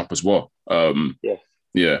to match up as well.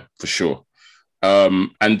 Yeah, for sure.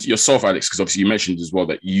 And yourself, Alex, because obviously you mentioned as well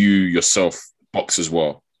that you yourself box as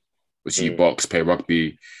well. So you box, play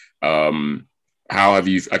rugby. How have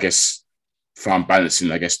you, I guess, found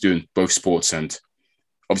balancing, I guess, doing both sports? And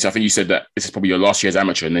obviously, I think you said that this is probably your last year as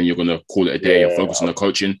amateur, and then you're going to call it a day and focus on the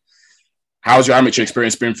coaching. How's your amateur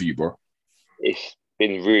experience been for you, bro? It's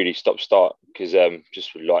been really stop-start because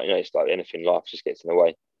just like, it's like anything, life just gets in the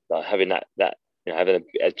way. Like having that having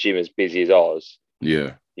a gym as busy as ours,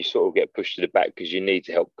 Yeah. you sort of get pushed to the back because you need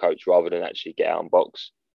to help coach rather than actually get out and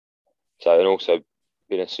box. So, and also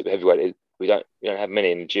being a super heavyweight, we don't have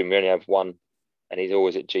many in the gym. We only have one, and he's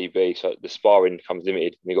always at GB. So the sparring comes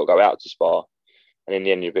limited, and you've got to go out to spar. And in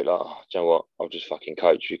the end, you're a bit like, do you know what? I'll just fucking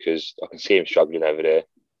coach because I can see him struggling over there.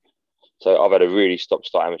 So I've had a really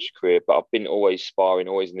stop-start amateur career, but I've been always sparring,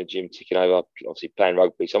 always in the gym, ticking over, obviously playing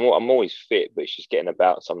rugby. So I'm always fit, but it's just getting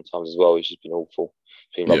about sometimes as well. It's just been awful.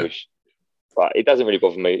 It's been rubbish. But it doesn't really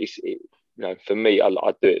bother me. For me, I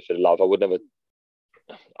do it for the love. I would never.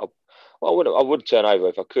 I would turn over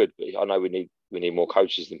if I could, but I know we need more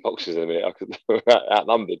coaches than boxers in a minute. I could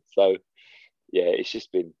outnumbered. So yeah, it's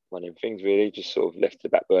just been one of them things really, just sort of left to the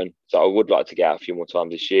back burn. So I would like to get out a few more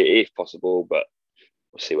times this year if possible, but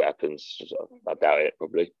we'll see what happens. I doubt it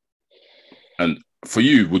probably. And for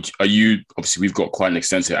you, obviously we've got quite an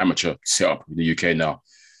extensive amateur setup in the UK now.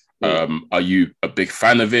 Are you a big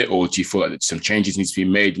fan of it, or do you feel like some changes need to be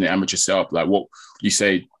made in the amateur setup? Like, what you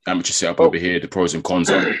say amateur setup over here, the pros and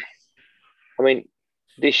cons are? I mean,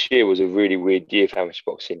 this year was a really weird year for amateur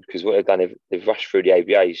boxing because what they've done, they've rushed through the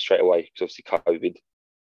ABAs straight away because obviously COVID.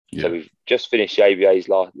 Yeah. So we've just finished the ABAs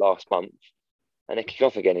last month, and they're kicking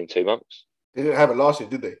off again in 2 months. They didn't have it last year,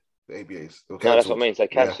 did they? The ABAs. No, that's what I mean. So they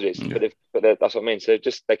cancelled it, but that's what I mean. So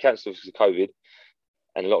they cancelled because of COVID,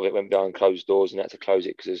 and a lot of it went behind closed doors, and they had to close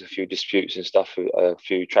it because there's a few disputes and stuff. A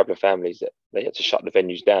few traveller families that they had to shut the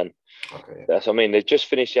venues down. Okay. That's what I mean. They just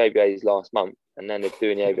finished the ABAs last month, and then they're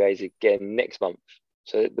doing the ABAs again next month.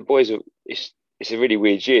 So the boys it's a really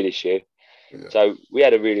weird year this year. Yeah. So we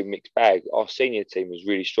had a really mixed bag. Our senior team was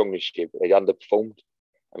really strong this year, but they underperformed,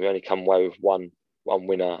 and we only come away with one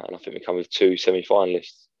winner, and I think we come with 2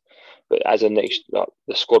 semi-finalists. But as the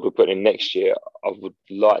squad we're putting in next year, I would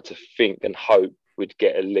like to think and hope we'd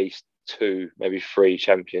get at least 2, maybe 3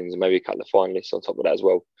 champions, and maybe a couple of finalists on top of that as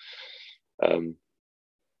well.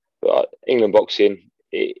 But England boxing,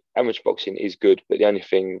 amateur boxing is good, but the only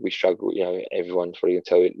thing we struggle, everyone's probably going to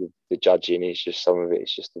tell you, the judging is just some of it.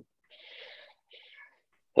 It's just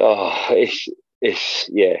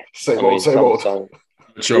Same old.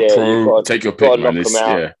 Pro, take your pick, man.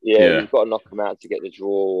 You've got to knock them out to get the draw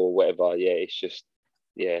or whatever. It's just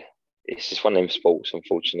one of them sports.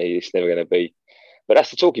 Unfortunately, it's never going to be. But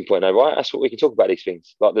that's the talking point, though, right? That's what we can talk about these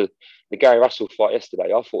things. Like the Gary Russell fight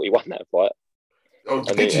yesterday, I thought he won that fight.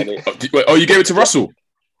 You gave it to Russell?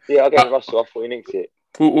 Yeah, I gave it to Russell. I thought he nicked it.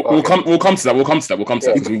 We'll come to that. We'll come to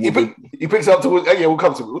that. He picks it up towards. Yeah, we'll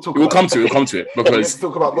come to it. We'll come to it because let's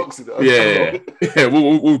talk about boxing. Yeah.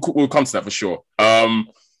 We'll come to that for sure. I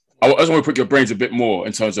just want to pick your brains a bit more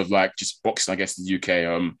in terms of like just boxing, I guess, in the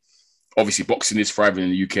UK. Obviously, boxing is thriving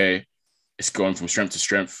in the UK. It's going from strength to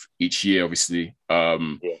strength each year. Obviously,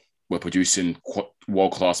 we're producing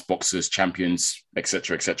world-class boxers, champions,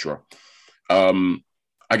 etc., etc.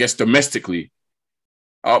 I guess domestically,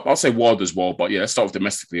 I'll say world as well, but yeah, let's start with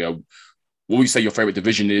domestically. What would you say your favorite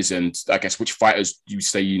division is, and I guess which fighters you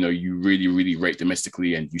say you really, really rate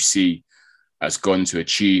domestically, and you see as going to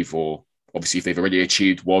achieve or Obviously, if they've already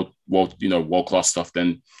achieved world class stuff,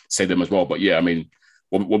 then say them as well. But yeah, I mean,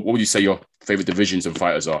 what would you say your favorite divisions and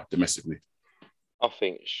fighters are domestically? I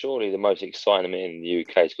think surely the most exciting in the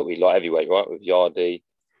UK has got to be light heavyweight, right? With Yardy,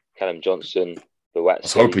 Callum Johnson, Buatsi. I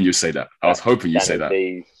was hoping you'd say that.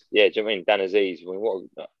 Yeah, do you know what I mean? Dan Aziz. I mean,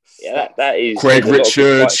 that is Craig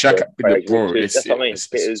Richards, Shaq. Bro, that's what I mean.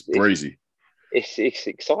 It's crazy. It's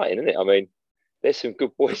exciting, isn't it? I mean, there's some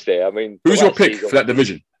good boys there. I mean, who's your pick for that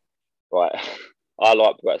division? Right, I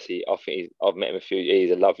like Buatsi. I think I've met him a few.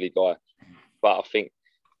 He's a lovely guy, but I think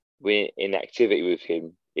we're in activity with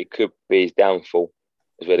him. It could be his downfall,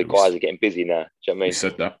 is where the guys are getting busy now. Do you know what I mean? You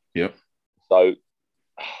said that, yep. So,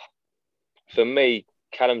 for me,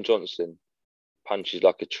 Callum Johnson punches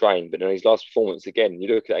like a train, but in his last performance, again,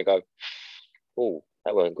 you look at it and go, oh,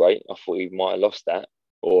 that wasn't great. I thought he might have lost that,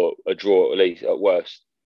 or a draw at least, at worst.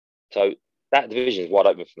 So, that division is wide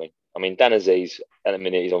open for me. I mean, Dan Aziz, at the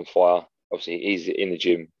minute, he's on fire. Obviously, he's in the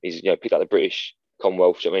gym. He's picked up the British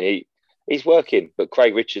Commonwealth. I mean, he's working. But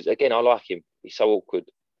Craig Richards, again, I like him. He's so awkward,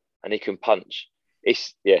 and he can punch. I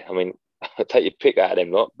mean, I'll take your pick out of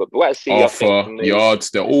them lot. But Buatsi, Arthur, Yards,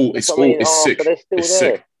 they're all. It's sick. It's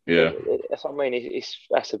sick. Yeah, that's what I mean.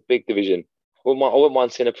 That's a big division. I wouldn't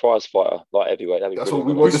mind seeing a prize fighter like heavyweight. That's what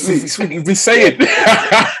we want to see. You've been saying.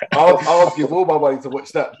 I'll give all my money to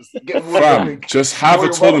watch that. Just have a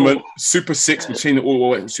tournament, Super Six between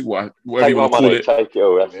all, whatever you want to call it. Take it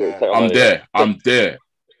all. That's it. I'm there.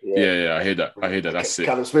 Yeah, I hear that. That's it.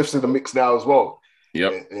 Callum Smith's in the mix now as well.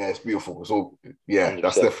 Yep. Yeah, it's beautiful. So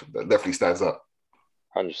that definitely stands up.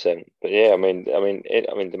 100%. But yeah, I mean,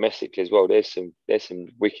 domestically as well. There's some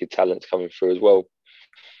wicked talents coming through as well.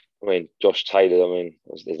 I mean, Josh Taylor. I mean,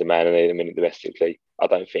 there's the man in a minute domestically. I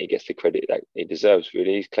don't think he gets the credit that he deserves.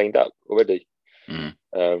 Really, he's cleaned up already. There's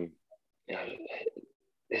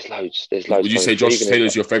loads. Would you say Josh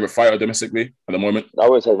Taylor's your favorite fighter domestically at the moment? I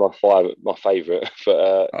wouldn't say my favorite,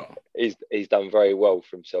 but he's done very well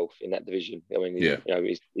for himself in that division. I mean,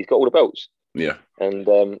 he's got all the belts. Yeah, and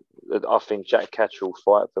I think Jack Catterall's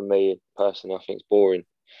fight for me personally, I think it's boring.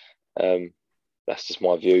 That's just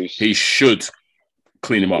my views. He should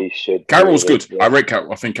clean him up. He should. Carroll's good. Yeah. I rate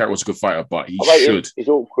Carroll. I think Carroll's a good fighter, but he should. He's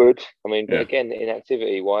awkward. I mean, but again, in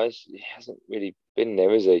activity wise, he hasn't really been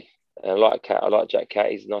there, is he? And I like Jack Cat.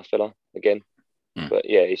 He's a nice fella again. But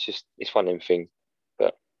yeah, it's one of them things.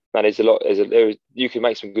 But man, there's a lot. You can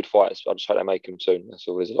make some good fights. I just hope they make them soon. That's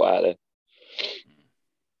all. There's a lot out there.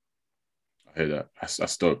 I hear that.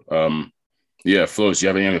 That's dope. Flores, do you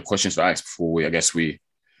have any other questions for Alex before we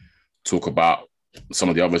talk about some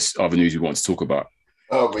of the other news we want to talk about?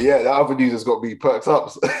 But yeah, the other news has got me perked up.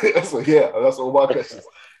 So that's all my questions.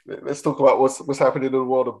 Let's talk about what's happening in the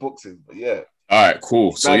world of boxing. But yeah. All right,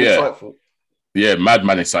 cool. So insightful. Mad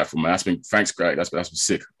insightful, man. Thanks, Greg. That's been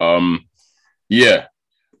sick.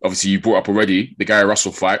 Obviously you brought up already the Gary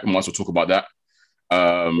Russell fight. We might as well talk about that.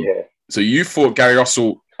 So you fought Gary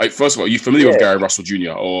Russell. First of all, are you familiar with Gary Russell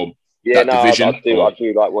Jr. or that division? I do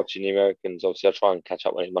like watching the Americans. Obviously, I try and catch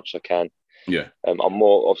up on it as much as I can. Yeah. I'm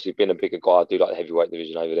more obviously being a bigger guy. I do like the heavyweight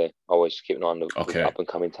division over there. I always keep an eye on the up and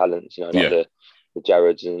coming talents. Like the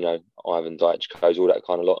Jareds and Ivan Diachkos, all that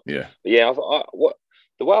kind of lot. Yeah. But yeah,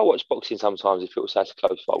 the way I watch boxing sometimes, if people say it's a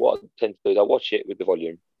close fight, what I tend to do is I watch it with the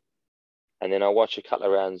volume, and then I watch a couple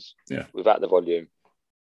of rounds without the volume,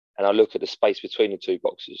 and I look at the space between the two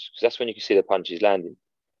boxers because that's when you can see the punches landing.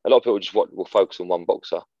 A lot of people just will focus on one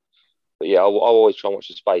boxer, but yeah, I always try and watch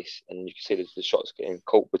the space, and you can see the shots getting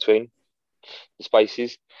caught between the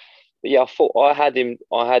spaces. But yeah, I thought I had him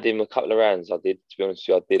a couple of rounds. I did, to be honest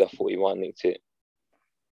with you, I thought he might have nicked it.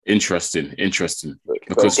 Interesting. Because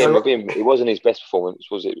again, it wasn't his best performance,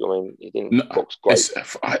 was it? I mean, he didn't box great.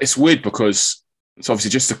 It's weird because it's obviously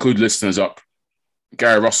just to clue listeners up.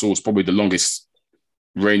 Gary Russell was probably the longest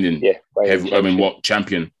reigning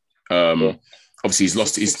champion. Obviously, he's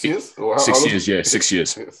lost 6 years. 6 years, yeah, 6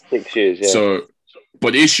 years. 6 years, yeah. So,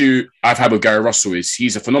 but the issue I've had with Gary Russell is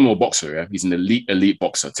he's a phenomenal boxer. Yeah, he's an elite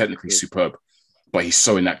boxer, technically superb, but he's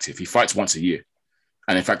so inactive. He fights once a year,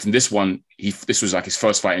 and in fact, in this one, this was like his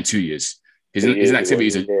first fight in 2 years. His inactivity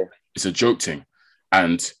is a joke thing,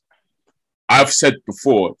 and I've said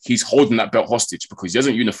before he's holding that belt hostage because he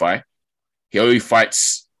doesn't unify. He only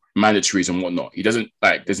fights mandatories and whatnot. He doesn't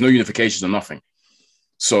there's no unifications or nothing.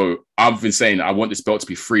 So I've been saying I want this belt to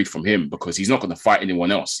be freed from him because he's not going to fight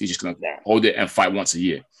anyone else. He's just going to hold it and fight once a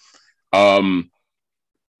year.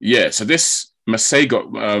 So this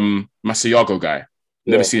Masayago guy,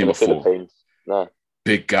 never seen him before. No.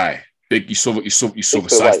 Big guy, big. You saw the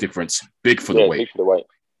size difference. Big for the weight. Big for the weight.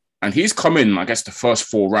 And he's come in, I guess, the first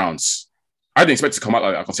 4 rounds I didn't expect to come out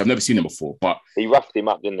like that because I've never seen him before. But he roughed him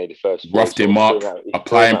up, didn't he? The first roughed him up,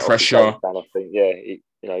 applying pressure. I think, yeah, it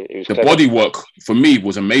was the clever. body work for me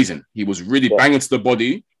was amazing. He was really banging to the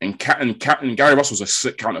body, and Gary Russell was a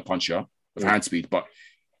slick counter puncher with hand speed, but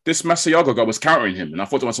this Masiago guy was countering him, and I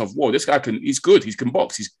thought to myself, "Whoa, this guy he's good. He can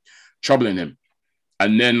box. He's troubling him."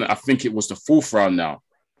 And then I think it was the fourth round now.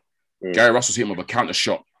 Gary Russell's hit him with a counter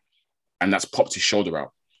shot, and that's popped his shoulder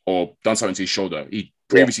out or done something to his shoulder. He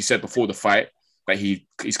previously said before the fight that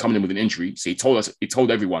he's coming in with an injury, so he told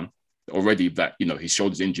everyone already that his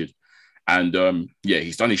shoulder's injured, and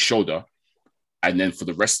he's done his shoulder, and then for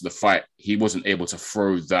the rest of the fight, he wasn't able to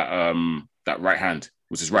throw that right hand. It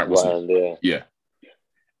was his right, wasn't it? Yeah.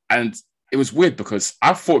 And it was weird because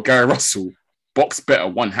I thought Gary Russell boxed better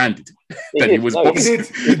one-handed than he was boxing.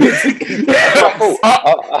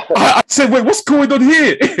 I said, "Wait, what's going on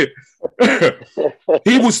here?"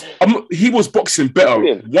 he was boxing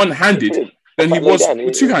better one-handed than he was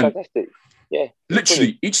two-handed. Yeah,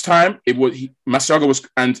 literally each time it was Masiago was,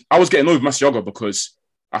 and I was getting over Masiago because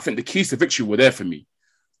I think the keys to victory were there for me.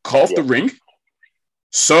 Cut off the ring,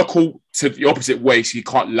 circle to the opposite way so he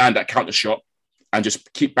can't land that counter shot, and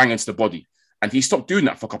just keep banging to the body. And he stopped doing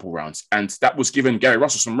that for a couple of rounds. And that was giving Gary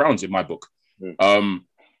Russell some rounds in my book.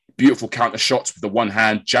 Beautiful counter shots with the one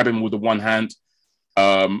hand, jabbing with the one hand,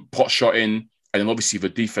 pot shot in, and then obviously the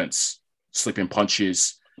defense, slipping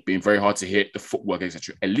punches, being very hard to hit, the footwork,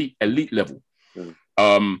 etc. Elite level.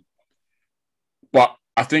 But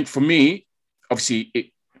I think for me,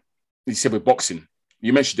 obviously, you said with boxing,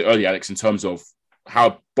 you mentioned it earlier, Alex, in terms of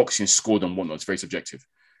how boxing is scored and whatnot. It's very subjective.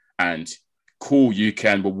 And cool, you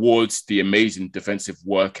can reward the amazing defensive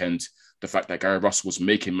work and the fact that Gary Russell was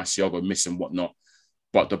making Masiago miss and whatnot.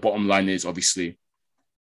 But the bottom line is, obviously,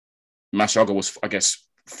 Masiago was, I guess,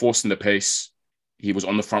 forcing the pace. He was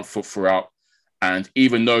on the front foot throughout. And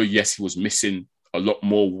even though, yes, he was missing a lot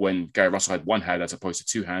more when Gary Russell had one hand as opposed to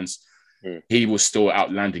two hands, he was still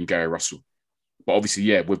outlanding Gary Russell. But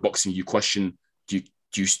obviously, with boxing, you question, do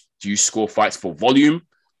you score fights for volume,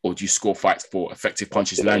 or do you score fights for effective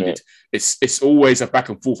punches landed? It's always a back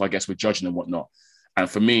and forth, I guess, with judging and whatnot. And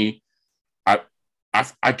for me, I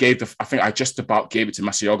think I just about gave it to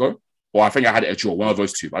Masiago, or I think I had it a draw, one of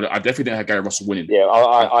those two. I definitely didn't have Gary Russell winning. Yeah,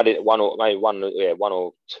 I did one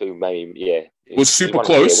or two, maybe. Yeah, it was super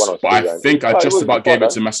close, but I think I just about gave it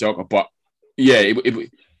to Masiago. But yeah,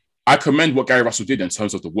 I commend what Gary Russell did in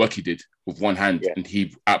terms of the work he did with one hand, and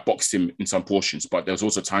he outboxed him in some portions. But there was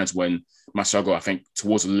also times when Masiago, I think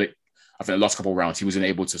towards the last couple of rounds, he wasn't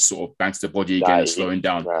able to sort of bang to the body again and slow him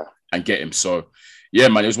down and get him. So yeah,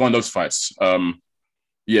 man, it was one of those fights.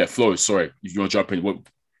 Flo, sorry, if you want to jump in,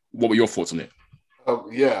 what were your thoughts on it? I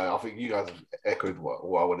think you guys have echoed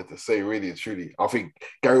what I wanted to say, really and truly. I think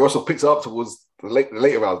Gary Russell picks it up towards the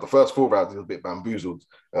later rounds. The first 4 rounds, he was a bit bamboozled.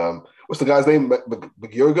 What's the guy's name?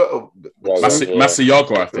 Masiago,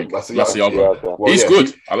 I think. Masiago. Well, he's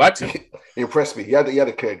good. I liked him. He impressed me. He had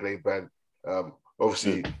a clear game plan.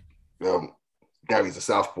 Obviously, Gary's a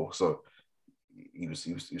southpaw, so he was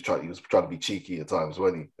trying to be cheeky at times,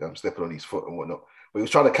 wasn't he? Stepping on his foot and whatnot. But he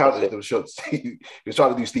was trying to counter those shots. He was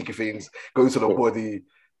trying to do sneaky things, go to the body.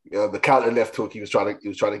 The counter left hook, he was trying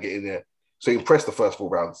to get in there. So he impressed the first 4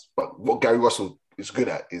 rounds. But what Gary Russell is good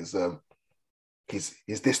at is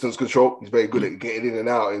his distance control. He's very good at getting in and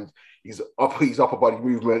out, and his upper body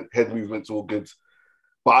movement, head movement's all good.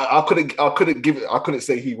 But I couldn't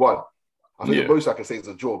say he won. I think the most I can say is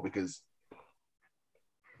a draw because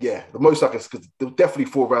the most I can, because there were definitely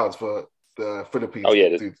 4 rounds for the Philippines. Oh yeah,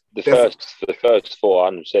 the first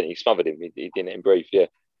 4, 100%, he smothered him. He didn't brief, And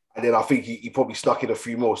then I think he probably stuck in a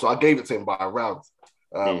few more. So I gave it to him by a round.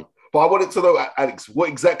 But I wanted to know, Alex, what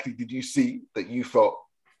exactly did you see that you felt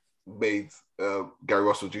made Gary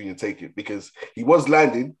Russell Jr. take it? Because he was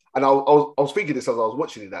landing, and I was thinking this as I was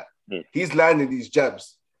watching it, that he's landing these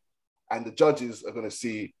jabs, and the judges are going to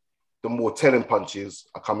see the more telling punches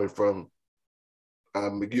are coming from I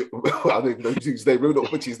don't know his name,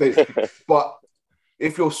 not which his name. But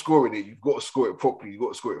if you're scoring it, you've got to score it properly. You've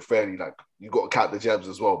got to score it fairly. Like, you've got to count the jabs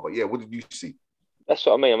as well. But yeah, what did you see? That's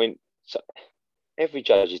what I mean. I mean, every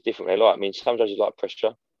judge is different. They like. I mean, some judges like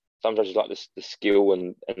pressure. Some judges like the skill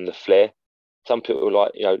and the flair. Some people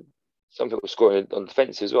like, some people scoring on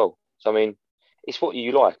defence as well. So I mean, it's what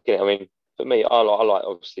you like. I mean, for me, I like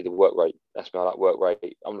obviously the work rate. That's me. I like work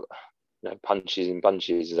rate. Punches and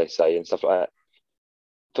bunches, as they say, and stuff like that.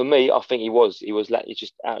 For me, I think he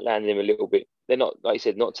just outlanding him a little bit. They're not, like you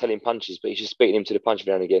said, not telling punches, but he's just beating him to the punch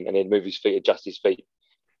now and again, and then move his feet, adjust his feet.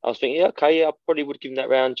 I was thinking, I probably would give him that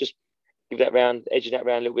round. Just give that round, edging that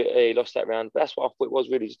round a little bit. He lost that round. But that's what I thought it was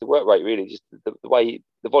really, just the work rate, really, just the way,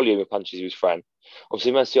 the volume of punches he was throwing.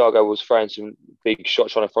 Obviously, Masiago was throwing some big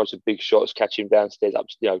shots, trying to throw some big shots, catch him downstairs, up.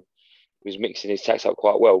 He was mixing his attacks up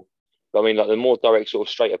quite well. But I mean, like the more direct, sort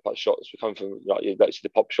of straighter putt shots were coming from like the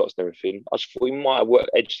pop shots and everything. I just thought he might have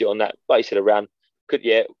edged it on that. Like you said, around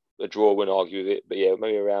a draw, wouldn't argue with it, but yeah,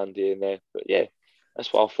 maybe around here and there. But yeah,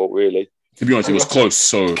 that's what I thought really. To be honest, it was close.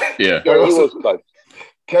 So yeah, he was close.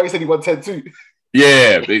 Kerry said he won 10-2.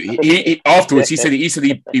 Yeah, he afterwards he said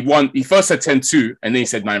he won. He first said 10-2 and then he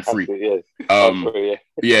said 9-3.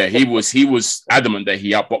 Yeah, he was adamant that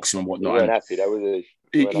he outboxed him and whatnot. He weren't happy, that was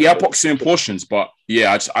he outboxed him in portions, but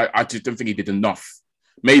yeah, I just don't think he did enough.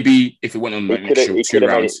 Maybe if it went on an extra 2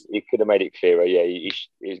 rounds, he could have made it clearer. Yeah, he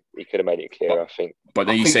could have made it clearer. I think. But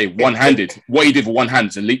then you say one-handed. What he did with one hand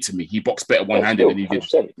is elite to me. He boxed better one-handed than he did.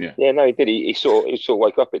 100%. Yeah, no, he did. He sort of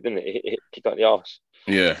woke up it, didn't it? He kicked out the arse.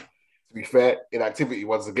 Yeah. To be fair, inactivity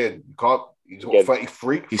once again. You can't. He's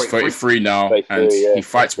 33. He's 33 now, 33, and he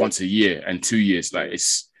fights once a year and 2 years. Like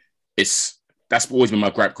it's that's always been my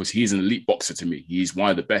gripe because he's an elite boxer to me. He's one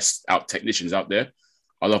of the best technicians out there.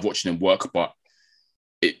 I love watching him work, but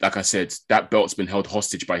like I said, that belt's been held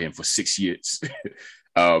hostage by him for 6 years.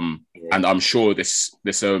 And I'm sure this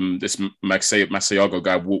Masiago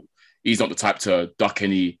guy he's not the type to duck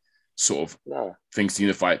any sort of things to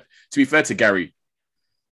unify. To be fair to Gary,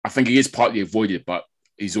 I think he is partly avoided, but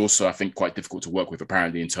he's also, I think, quite difficult to work with,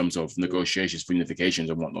 apparently, in terms of negotiations for unifications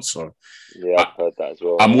and whatnot. So, yeah, I've heard that as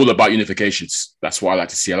well. I'm all about unifications. That's what I like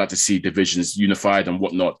to see. I like to see divisions unified and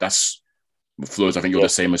whatnot. That's Flores. I think you're the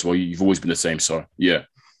same as well. You've always been the same. So, yeah.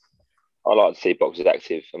 I like to see boxers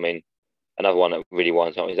active. I mean, another one that really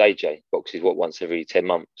winds up is AJ. Boxes once every 10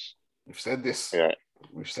 months. We've said this. Yeah.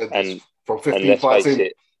 We've said this from 15 fights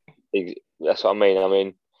in. That's what I mean. I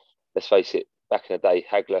mean, let's face it. Back in the day,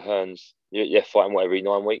 Hagler, Hearns, you're fighting every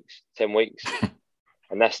 9 weeks, 10 weeks,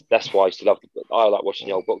 and that's why I used to love. I like watching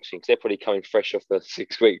the old boxing because they're probably coming fresh off the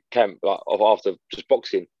 6-week camp, after just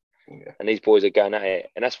boxing, and these boys are going at it,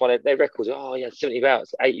 and that's why their records are 70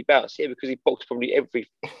 bouts, 80 bouts, because he boxed probably every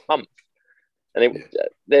month, and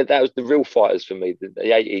that was the real fighters for me, the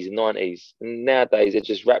 80s and 90s. And nowadays they're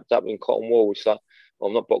just wrapped up in cotton wool. It's like,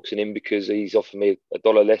 I'm not boxing him because he's offered me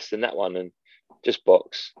 $1 less than that one, and just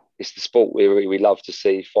box. It's the sport we love to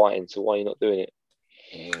see fighting, so why are you not doing it?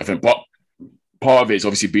 I think part of it is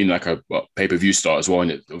obviously being like a pay-per-view star as well,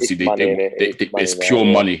 and obviously it's pure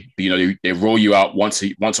money. They roll you out once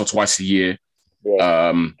or twice a year,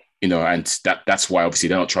 and that's why obviously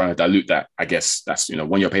they're not trying to dilute that. I guess that's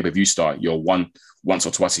when you're a pay-per-view star, you're once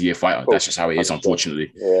or twice a year fighter. That's just how it is,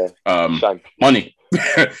 unfortunately. Money.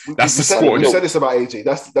 That's the sport. You said this about AJ.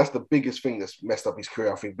 That's the biggest thing that's messed up his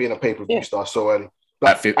career. I think being a pay-per-view star so early.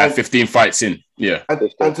 At 15 fights in,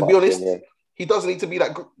 and to be honest, he doesn't need to be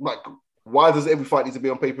that good. Like, why does every fight need to be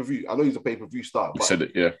on pay-per-view? I know he's a pay-per-view star, but he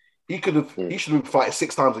should have been fighting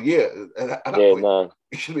 6 times a year. At that point,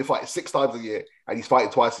 he should be fighting 6 times a year, and he's fighting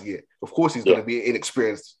twice a year. Of course, he's going to be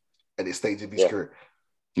inexperienced at this stage of his career.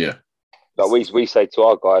 Yeah. But we say to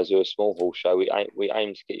our guys who are a small hall show, we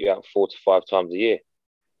aim to get you out 4 to 5 times a year.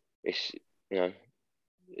 It's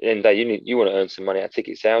at the end of the day, you want to earn some money at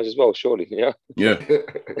ticket sales as well, surely, Yeah.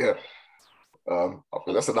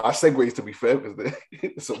 That's a nice segue, to be fair, because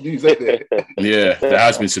there's some news out there. Yeah, there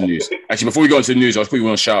has been some news. Actually, before we go into the news, I probably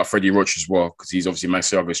want to shout out Freddie Roach as well, because he's obviously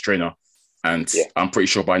Masiago's trainer. And I'm pretty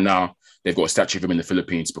sure by now they've got a statue of him in the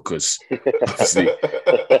Philippines because obviously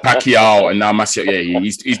Pacquiao and now Masiago,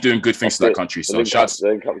 he's doing good things to that country. So shout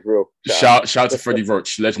out to Freddie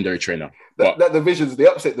Roach, legendary trainer. That division's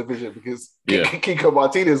the upset division because Kiko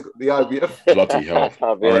Martinez got the IBF. Bloody hell.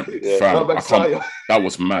 That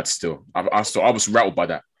was mad still. I was rattled by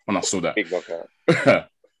that when I saw that. Big knockout. But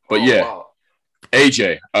wow.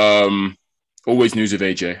 AJ, always news of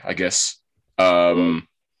AJ, I guess.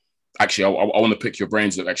 Actually, I want to pick your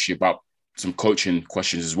brains actually about some coaching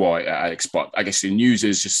questions as well, Alex. But I guess the news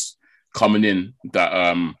is just coming in that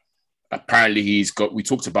apparently we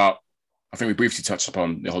talked about, I think we briefly touched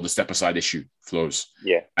upon the whole step aside issue, Flores.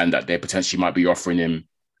 Yeah. And that they potentially might be offering him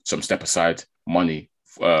some step aside money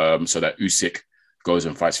so that Usyk goes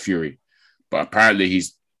and fights Fury. But apparently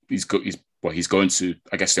he's going to,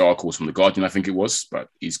 I guess the article was from The Guardian, I think it was, but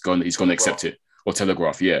he's going to accept it. Or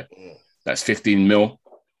Telegraph, yeah. That's 15 mil.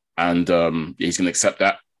 And he's going to accept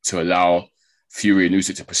that to allow Fury and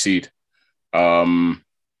Usyk to proceed. Flores,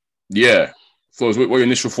 what are your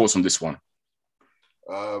initial thoughts on this one?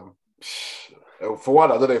 For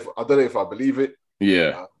one, I don't know if I believe it.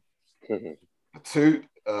 Yeah. 2,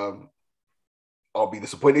 I'll be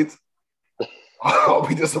disappointed. I'll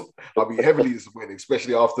be heavily disappointed,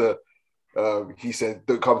 especially after He said,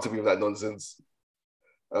 "Don't come to me with that nonsense."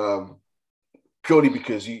 Purely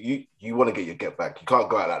because you want to get your get back. You can't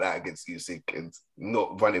go out like that against Usyk and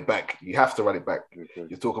not run it back. You have to run it back. Mm-hmm.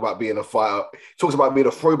 You talk about being a fighter. He talks about being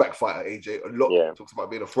a throwback fighter, AJ, a lot. Yeah. He talks about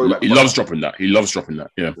being a throwback He fighter. loves dropping that. He loves dropping that.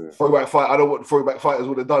 Yeah. Throwback fighter. I know what throwback fighters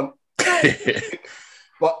would have done.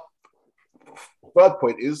 But third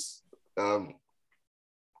point is,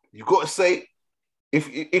 you've got to say, if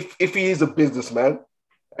he is a businessman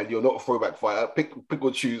and you're not a throwback fighter, pick or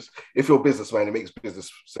choose. If you're a businessman, it makes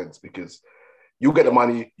business sense because you'll get the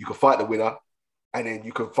money, you can fight the winner, and then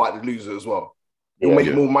you can fight the loser as well. You'll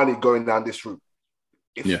make more money going down this route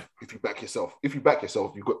if you back yourself. If you back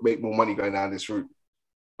yourself, you've got to make more money going down this route.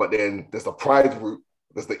 But then there's the pride route,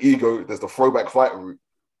 there's the ego, there's the throwback fighter route.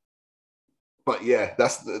 But yeah,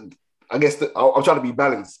 I'm trying to be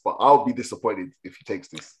balanced, but I'll be disappointed if he takes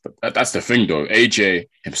this. That's the thing, though. AJ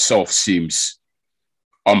himself seems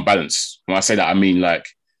unbalanced. When I say that, I mean like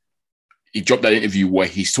he dropped that interview where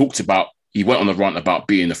he's talked about. He went on a rant about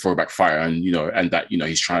being a throwback fighter, and that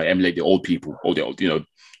he's trying to emulate the old people, all the old,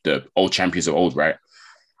 the old champions of old, right?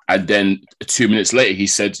 And then 2 minutes later, he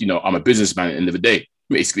said, I'm a businessman at the end of the day.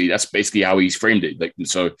 Basically, that's basically how he's framed it. Like,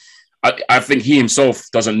 so I think he himself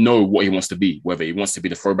doesn't know what he wants to be, whether he wants to be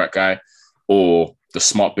the throwback guy or the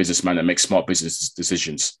smart businessman that makes smart business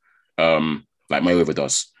decisions, like Mayweather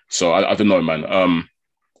does. So I don't know, man.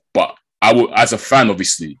 But I will, as a fan,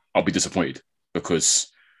 obviously, I'll be disappointed because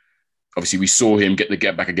obviously we saw him get the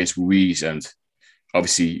get back against Ruiz, and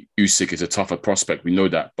obviously Usyk is a tougher prospect. We know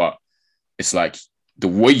that, but it's like the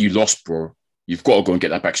way you lost, bro. You've got to go and get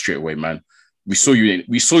that back straight away, man. We saw you in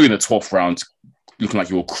the 12th round, looking like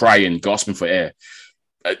you were crying, gasping for air.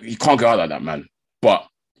 You can't go out like that, man. But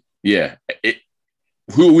yeah,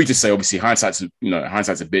 who are we to say? Obviously, hindsight's a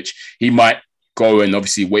bitch. He might go and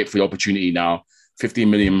obviously wait for the opportunity now, 15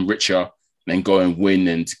 million richer, and then go and win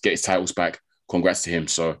and get his titles back. Congrats to him.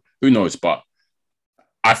 So who knows? But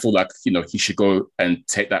I feel like he should go and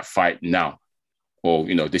take that fight now, or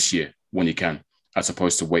this year when he can, as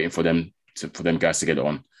opposed to waiting for them guys to get it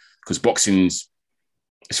on. Because boxing's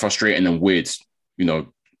frustrating and weird.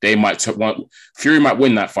 They might Fury might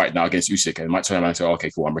win that fight now against Usyk, and might turn around and say,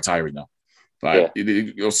 "Okay, cool, I'm retiring now." Like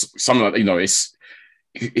something like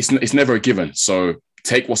it's never a given. So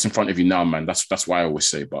take what's in front of you now, man. That's why I always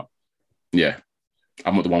say. But yeah,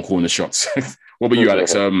 I'm not the one calling the shots. What about you,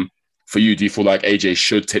 Alex? For you, do you feel like AJ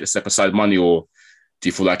should take the step aside money, or do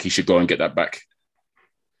you feel like he should go and get that back?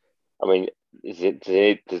 I mean, does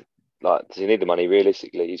he need the money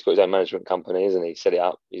realistically? He's got his own management company, isn't he? Set it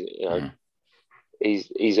up.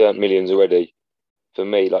 He's earned millions already. For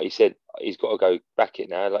me, like you said, he's got to go back it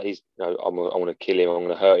now. Like I want to kill him. I'm going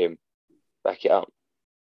to hurt him. Back it up.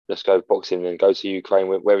 Let's go boxing and go to Ukraine.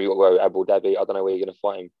 Wherever you got to go, Abu Dhabi. I don't know where you're going to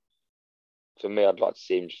fight him. For me, I'd like to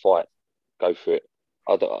see him fight. Go for it.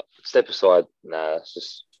 Step aside. Nah,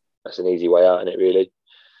 that's an easy way out, isn't it? Really.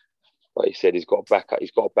 Like he said, he's got to back up.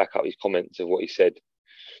 He's got to back up his comments of what he said.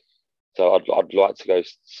 So I'd like to go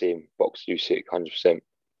see him box Usyk 100%.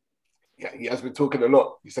 Yeah, he has been talking a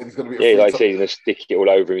lot. He said he's going to be. Like I say, he's going to stick it all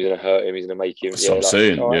over him. He's going to hurt him. He's going to make him. That's what I'm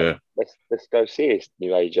saying. Right, let's go see this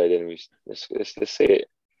new AJ. Then let's see it.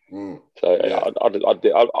 So yeah.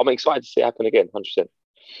 I'm excited to see it happen again. 100%.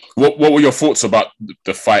 What were your thoughts about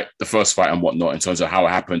the first fight, and whatnot, in terms of how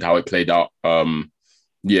it happened, how it played out?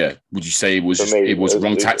 Yeah, would you say it was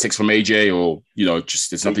wrong tactics from AJ, or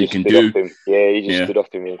just there's nothing you can do? He just stood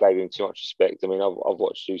off him and gave him too much respect. I mean, I've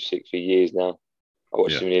watched Usyk for years now. I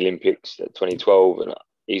watched him in the Olympics at 2012, and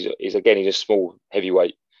he's a small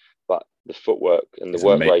heavyweight, but the footwork and the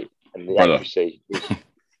work rate and the accuracy.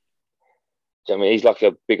 I mean, he's like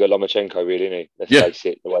a bigger Lomachenko, really, isn't he? Let's face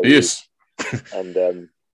it, the way he is. And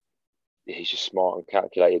he's just smart and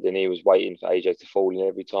calculated, and he was waiting for AJ to fall in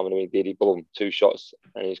every time, and when he did, he boom, 2 shots,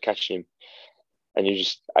 and he was catching him. And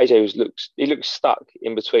AJ looks stuck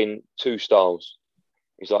in between 2 styles.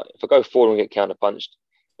 He's like, if I go forward and get counter punched,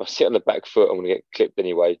 if I sit on the back foot, I'm going to get clipped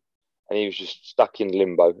anyway. And he was just stuck in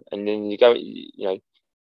limbo. And then the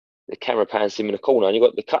camera pans him in a corner, and you've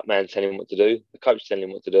got the cut man telling him what to do, the coach telling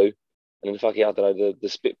him what to do, and then the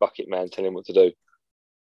spit bucket man telling him what to do.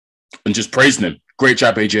 And just praising him. Great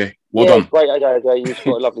job, AJ. Well done. Great, AJ. You've got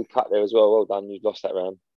a lovely cut there as well. Well done. You've lost that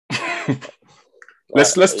round.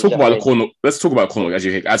 Let's talk about the corner. Let's talk about corner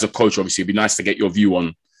as a coach. Obviously, it'd be nice to get your view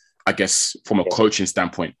on, I guess, from a coaching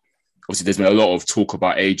standpoint. Obviously, there's been a lot of talk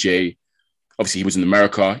about AJ. Obviously, he was in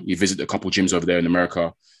America. He visited a couple of gyms over there in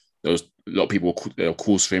America. There was a lot of people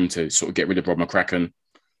calls for him to sort of get rid of Rob McCracken,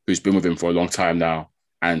 who's been with him for a long time now,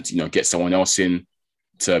 and get someone else in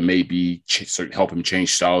to maybe sort of help him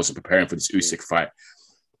change styles and prepare him for this Usyk fight.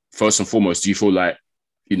 first and foremost, do you feel like,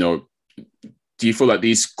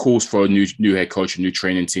 these calls for a new head coach, a new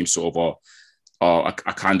training team sort of are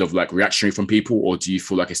a kind of like reactionary from people, or do you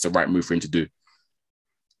feel like it's the right move for him to do?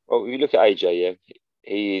 Well, if you look at AJ, yeah,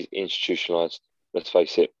 he is institutionalised, let's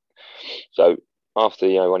face it. So after,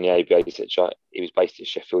 won the ABA, etc., he was based in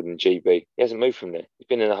Sheffield and GB. He hasn't moved from there. He's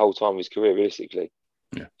been there the whole time of his career, realistically.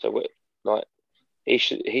 Yeah. So, he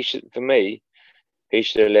should, for me, he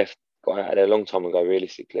should have got out of there a long time ago,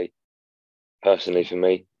 realistically. Personally, for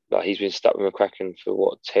me. Like, he's been stuck with McCracken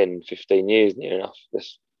for, 10, 15 years, near enough.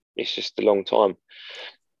 It's just a long time.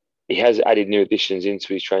 He has added new additions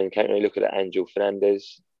into his training camp. Look at Angel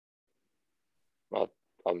Fernandez.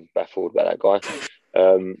 I'm baffled by that guy.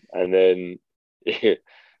 And then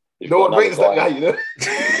no one rates that guy,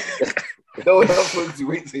 No one else wants to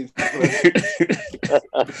rate him.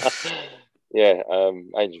 Yeah,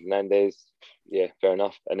 Angel Fernandez. Yeah, fair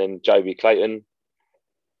enough. And then Joby Clayton,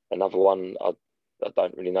 another one. I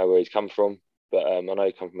don't really know where he's come from, but I know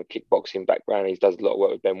he comes from a kickboxing background. He does a lot of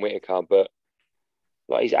work with Ben Whittaker, but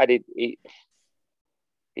like he's added, he's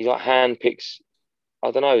like handpicks.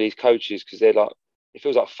 I don't know, these coaches, because they're like, it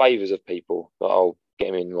feels like favours of people. Like, I'll get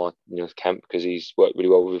him in my camp because he's worked really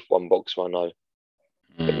well with one boxer I know.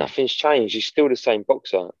 But nothing's changed. He's still the same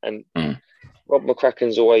boxer. And Rob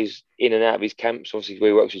McCracken's always in and out of his camps. Obviously,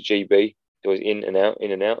 where he works with GB, he's always in and out,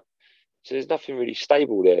 in and out. So there's nothing really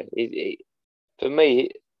stable there. For me,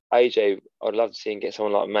 AJ, I'd love to see him get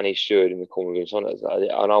someone like Manny Stewart in the corner of him, someone that's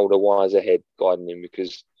an older, wiser head guiding him,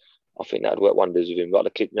 because I think that'd work wonders with him. Like the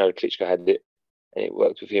Klitschko had it, and it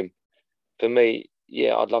worked with him. For me,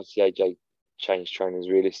 yeah, I'd love to see AJ change trainers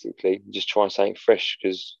realistically, just try something fresh,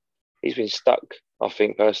 because he's been stuck, I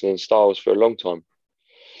think, personally, in Styles for a long time.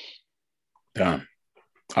 Damn.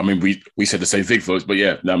 I mean, we said the same thing, folks, but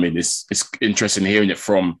yeah, I mean, it's interesting hearing it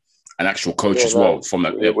from an actual coach as well. From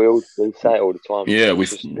that, we say it all the time. Yeah,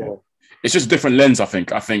 it's just a different lens. I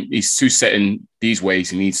think he's too set in these ways.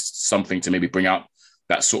 He needs something to maybe bring out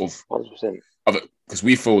that sort of 100%. Of it, because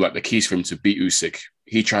we feel like the keys for him to beat Usyk.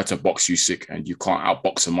 He tried to box Usyk, and you can't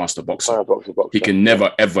outbox a master boxer. He can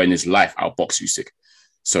never ever in his life outbox Usyk.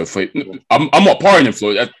 So I'm not parring him,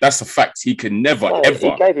 Floyd. That's a fact. He can never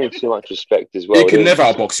ever. He gave him too much respect as well. He can never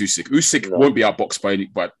outbox Usyk. Usyk won't be outboxed by any.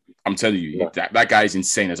 But I'm telling you, that guy is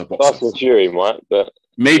insane as a boxer. Tyson Fury might, but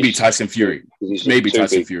maybe Tyson Fury.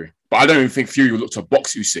 Fury. But I don't even think Fury will look to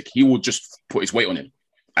box Usyk. He will just put his weight on him.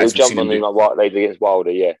 He'll jump on him like what they did against Wilder,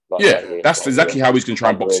 yeah. That's exactly how he's going to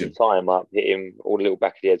try and box him. Tie him up, hit him, all the little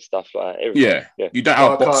back of the head stuff like that. Yeah. You don't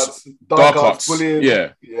outbox. Dark arts.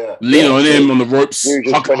 Yeah. Lean on him on the ropes,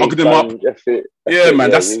 hugging him up. Yeah, man.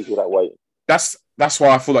 That's why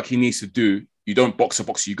I feel like he needs to do. You don't box a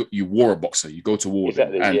boxer. You war a boxer. You go to war.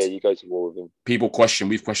 Exactly. With him. And you go to war with him. People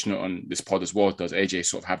we've questioned it on this pod as well. Does AJ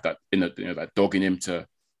sort of have that that dog in him to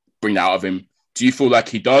bring that out of him? Do you feel like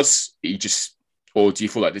he does? Or do you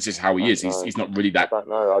feel like this is how he is? He's not really that. I don't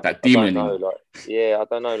know. That demon anymore. I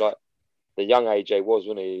don't know. Like the young AJ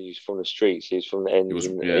wasn't he? He was from the streets. He was from the ends.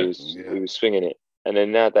 He was swinging it. And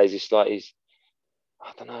then nowadays it's like I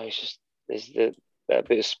don't know. It's just there's a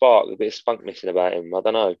bit of spark, a bit of spunk missing about him. I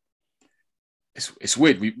don't know. It's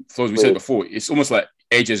weird. As we said before, it's almost like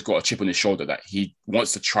AJ's got a chip on his shoulder that he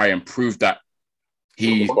wants to try and prove that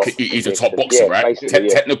he's a top boxer, right?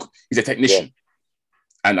 Technical. He's a technician. Yeah.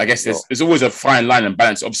 And I guess there's always a fine line and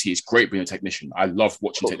balance. Obviously, it's great being a technician. I love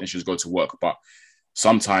watching technicians go to work, but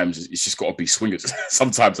sometimes it's just got to be swingers.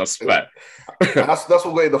 Sometimes I swear. That's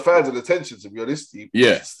what getting the fans and attention, to be honest.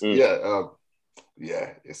 It's heavyweight.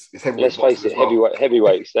 Let's face it,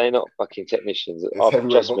 heavyweights, they're not fucking technicians.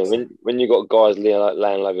 Trust me, when you got guys laying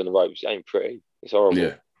low on the ropes, it ain't pretty. It's horrible.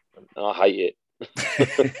 Yeah. And I hate it.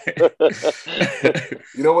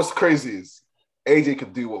 You know what's crazy is AJ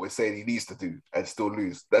can do what we're saying he needs to do and still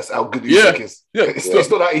lose. That's how good Usyk is. Yeah. It's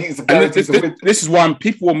not that he's a guarantee to win. This is why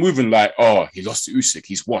people are moving like, oh, he lost to Usyk.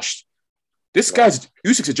 He's washed.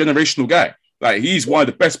 Usyk's a generational guy. Like, he's one of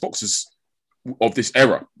the best boxers of this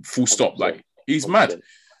era. Full stop. Like, he's mad.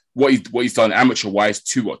 What he's done amateur-wise,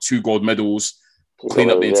 two gold medals, cleaned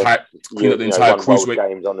up the entire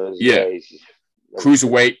cruiserweight.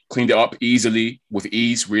 Cruiserweight, cleaned it up easily with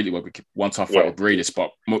ease. Really, one tough fight with Bradis,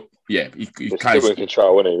 but he kind of in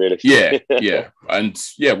control, isn't he? Really? And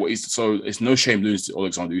so it's no shame losing to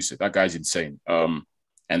Alexander Usyk. That guy's insane. And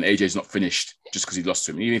AJ's not finished just because he lost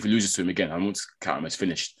to him. Even if he loses to him again, I won't count him as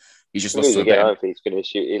finished. He's just lost to him. I don't think he's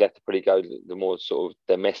finished. He'll have to probably go the more sort of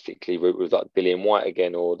domestically route with like Dillian White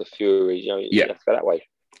again, or the Fury. You have to go that way.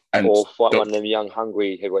 Or fight one of them young,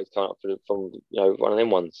 hungry heavyweights coming up from one of them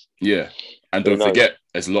ones. Yeah, and don't forget,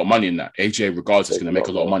 there's a lot of money in that. AJ, regardless, is going to make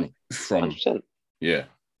a lot of money from. 100%. Yeah,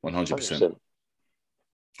 100%.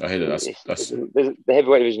 I hear that. The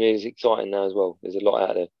heavyweight division is exciting now as well. There's a lot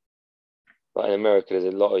out there. Like in America,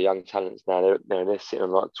 there's a lot of young talents now. They're sitting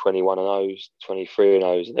on like 21 and 0s, 23 and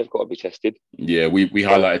 0s, and they've got to be tested. Yeah, we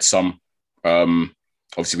highlighted some.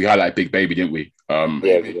 Obviously, we highlighted Big Baby, didn't we?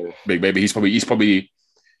 Big Baby. He's probably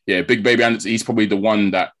Big Baby, and he's probably the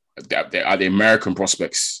one that are the American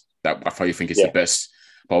prospects that I probably think is the best.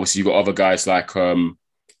 But obviously, you've got other guys like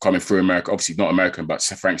coming through America. Obviously, not American, but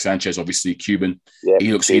Frank Sanchez, obviously Cuban. Yeah,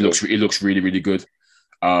 he looks really, really good.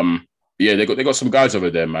 They got some guys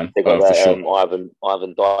over there, man. They got for sure. Ivan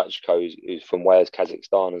Daichko, who's from Wales,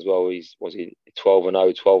 Kazakhstan as well. He's 12 and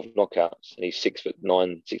 0, 12 knockouts, and he's 6'9",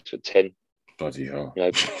 6'10". Bloody hell! You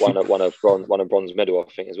know, won a bronze medal,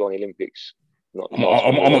 I think, as well in the Olympics.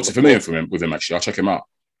 I'm not too familiar with him actually. I'll check him out.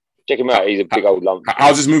 Check him out. He's a big old lump.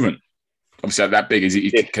 How's his movement? Obviously, that big. Is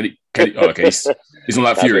he? Can he okay, he's not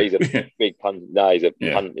like Fury. He's a big punch. No, he's a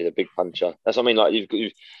big puncher. That's what I mean. Like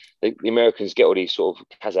the Americans get all these sort of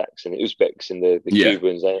Kazakhs and the Uzbeks and the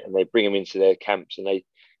Cubans, and they bring them into their camps, and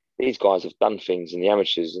these guys have done things in the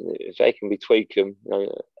amateurs, and if they can tweak them,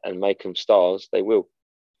 and make them stars, they will.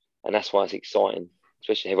 And that's why it's exciting,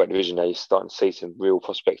 especially in the heavyweight division. Now you're starting to see some real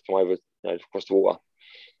prospects come over, across the water,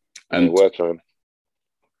 and they're working on them.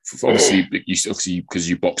 Obviously, because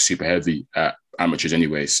you box super heavy at amateurs,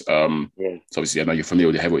 anyways. So obviously, I know you're familiar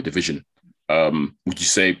with the heavyweight division. Would you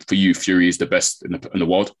say for you, Fury is the best in the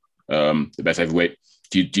world, the best heavyweight?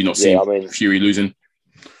 Do you not see Fury losing?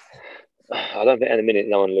 I don't think in a minute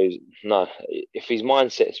no one loses. No, if his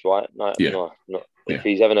mindset's right, no. If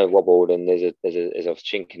he's having a wobble, then there's a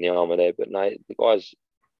chink in the armour there. But no, the guy's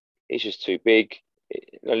he's just too big.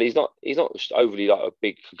 He's not just overly like a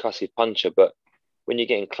big concussive puncher, but when you're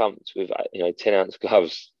getting clumped with 10-ounce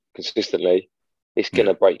gloves consistently, it's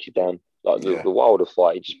gonna break you down. Like the Wilder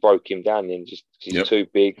fight, he just broke him down, and just he's too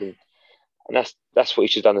big, and that's what he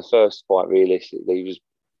should have done the first fight. Realistically, he was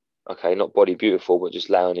not body beautiful, but just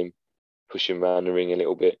allowing him, push him around the ring a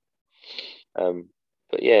little bit.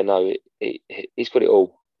 But yeah, no, he's got it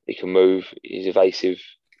all. He can move. He's evasive.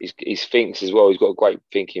 He thinks as well. He's got a great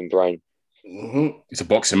thinking brain. Mm-hmm. He's a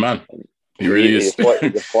boxing man. He really is.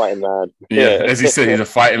 He's a fighting man. Yeah, as he said, he's a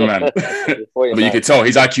fighting man. But you can tell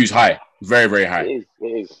his IQ's high, very, very high. It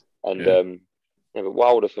is. And but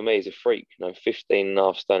Wilder for me is a freak.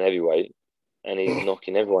 15.5 stone heavyweight, and he's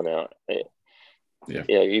knocking everyone out.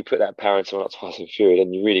 You put that power into someone like Tyson Fury,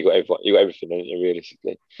 then you really got everyone. You got everything, don't you,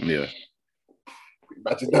 realistically. Yeah.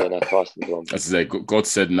 Imagine that. Tyson's one. As I say, God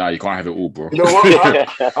said, "Nah, you can't have it all, bro." You know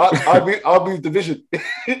what? I'll move division.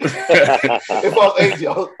 If I was 80,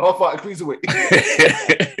 I'll fight a cruiserweight.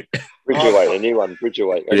 Bridgerweight, a new one.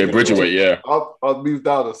 Bridgerweight. Yeah, Bridgerweight. Yeah. I'll move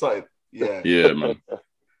down or something. Yeah. Yeah, man.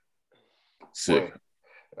 Sick.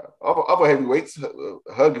 Other heavyweights,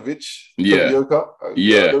 Hrgović, Yoka.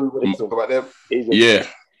 Talk about them. He's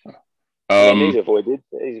avoided.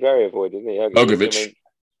 He's very avoided, isn't he? Hrgović.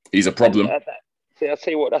 He's a problem. I'll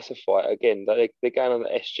tell you what, that's a fight. Again, they're going on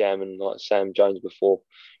the S-Jam and like Sam Jones before,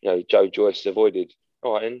 Joe Joyce avoided.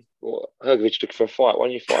 All right, then. Hrgović looking for a fight. Why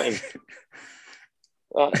don't you fight him?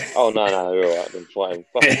 No, you're all right, then fight him.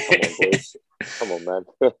 Come on, boys. Come on, man.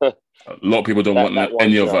 A lot of people don't want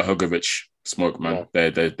any of Hrgović smoke, man. Yeah.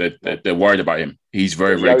 They're worried about him. He's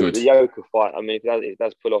very, very good. The Yoka fight, I mean, if it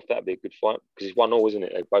does pull off, that'd be a good fight because it's 1-1, isn't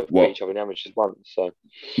it? They both beat each other in the amateurs once. So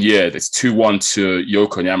yeah, it's 2-1 to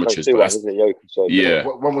Yoka in the amateurs. 2-1, isn't it, Yoka? So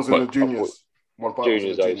one was in the juniors.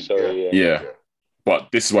 Juniors, though. Sorry, yeah. But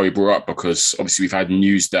this is why we brought up because obviously we've had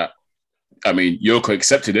news that Yoka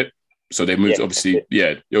accepted it, so they moved.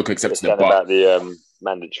 Yoka accepted it. But about the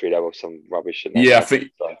mandatory, there was some rubbish. I think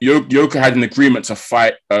Yoka had an agreement to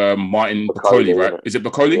fight Martin Bakole, right? Is it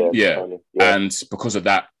Bakole? Yeah. And because of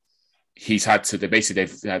that, he's had to.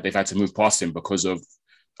 They've had to move past him because of.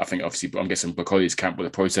 I think obviously, I'm guessing Bakole's camp with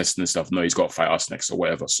the protesting and stuff. No, he's got to fight us next or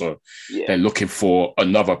whatever. So they're looking for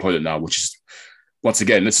another opponent now, which is once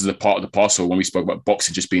again, this is a part of the parcel when we spoke about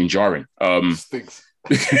boxing just being jarring. Stinks.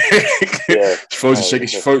 Throws shaking,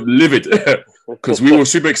 throat livid because we were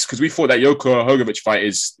super because we thought that Yoka Hrgović fight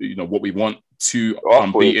is what we want. Two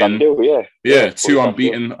unbeaten, two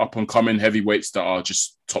unbeaten up and coming heavyweights that are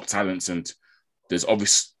just top talents, and there's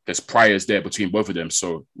priors there between both of them.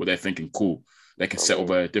 So what they're thinking, cool, they can settle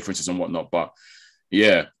their differences and whatnot. But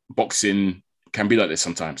yeah, boxing can be like this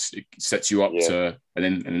sometimes. It sets you up to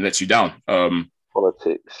and then lets you down.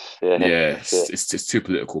 Politics, it's too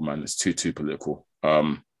political, man. It's too political.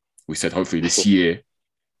 We said hopefully this year,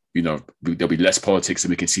 there'll be less politics and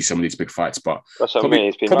we can see some of these big fights. But that's what I mean.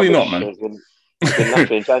 It's been probably not, man. There's been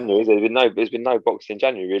nothing in January. There's been no boxing in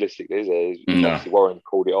January. Realistically, is there? Obviously Warren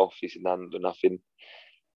called it off. He said nothing.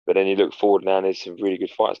 But then you look forward now, and there's some really good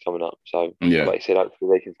fights coming up. So, Yeah. like you said,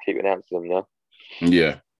 hopefully they can keep announcing them now.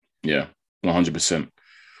 Yeah, 100%.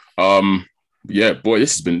 Yeah, boy,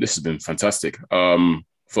 this has been fantastic. Fellas,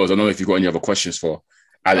 I don't know if you've got any other questions for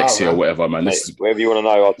Alex here or whatever, man. Mate, This is whatever you want to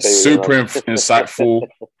know, I'll tell you. super insightful.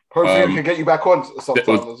 Hopefully, we can get you back on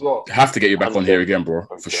sometime as well. Have to get you back on here again, bro,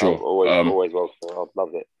 for sure. Always welcome. I'd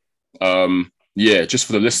love it. Yeah, just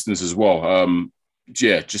for the listeners as well.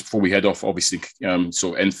 Yeah, just before we head off, obviously,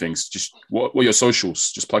 sort of end things. Just what are your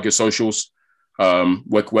socials? Just plug your socials.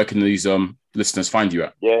 Where can these listeners find you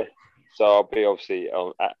at? Yeah, so I'll be obviously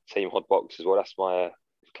at Team Hot Box as well. That's my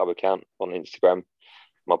club account on Instagram.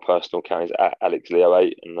 My personal account is at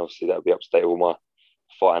AlexLeo8, and obviously that'll be up to date with all my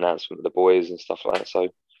fight announcement with the boys and stuff like that. So,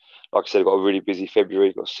 like I said, I've got a really busy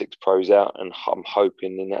February. Got 6 pros out, and I'm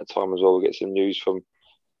hoping in that time as well we'll get some news from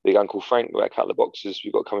Big Uncle Frank about a couple of boxes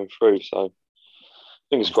we've got coming through. So,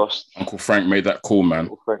 fingers crossed. Uncle Frank made that call, man.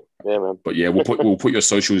 Uncle Frank. Yeah, man. But yeah, we'll put your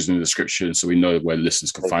socials in the description so we know where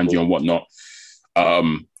listeners can find you and whatnot.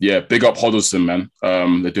 Yeah, big up Huddleston, man.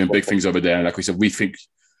 They're doing big things over there, and like we said, we think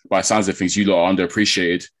by the sounds of things, you lot are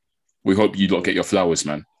underappreciated. We hope you lot get your flowers,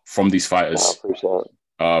 man, from these fighters. I appreciate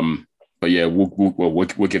it. But yeah,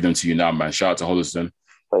 we'll give them to you now, man. Shout out to Huddleston.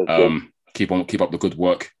 Keep up the good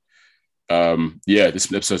work. Yeah, this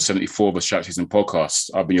is episode 74 of the Strap Season Podcast.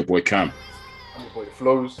 I've been your boy Cam. I'm your boy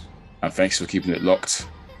Flows. And thanks for keeping it locked.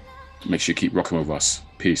 Make sure you keep rocking with us.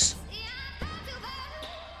 Peace.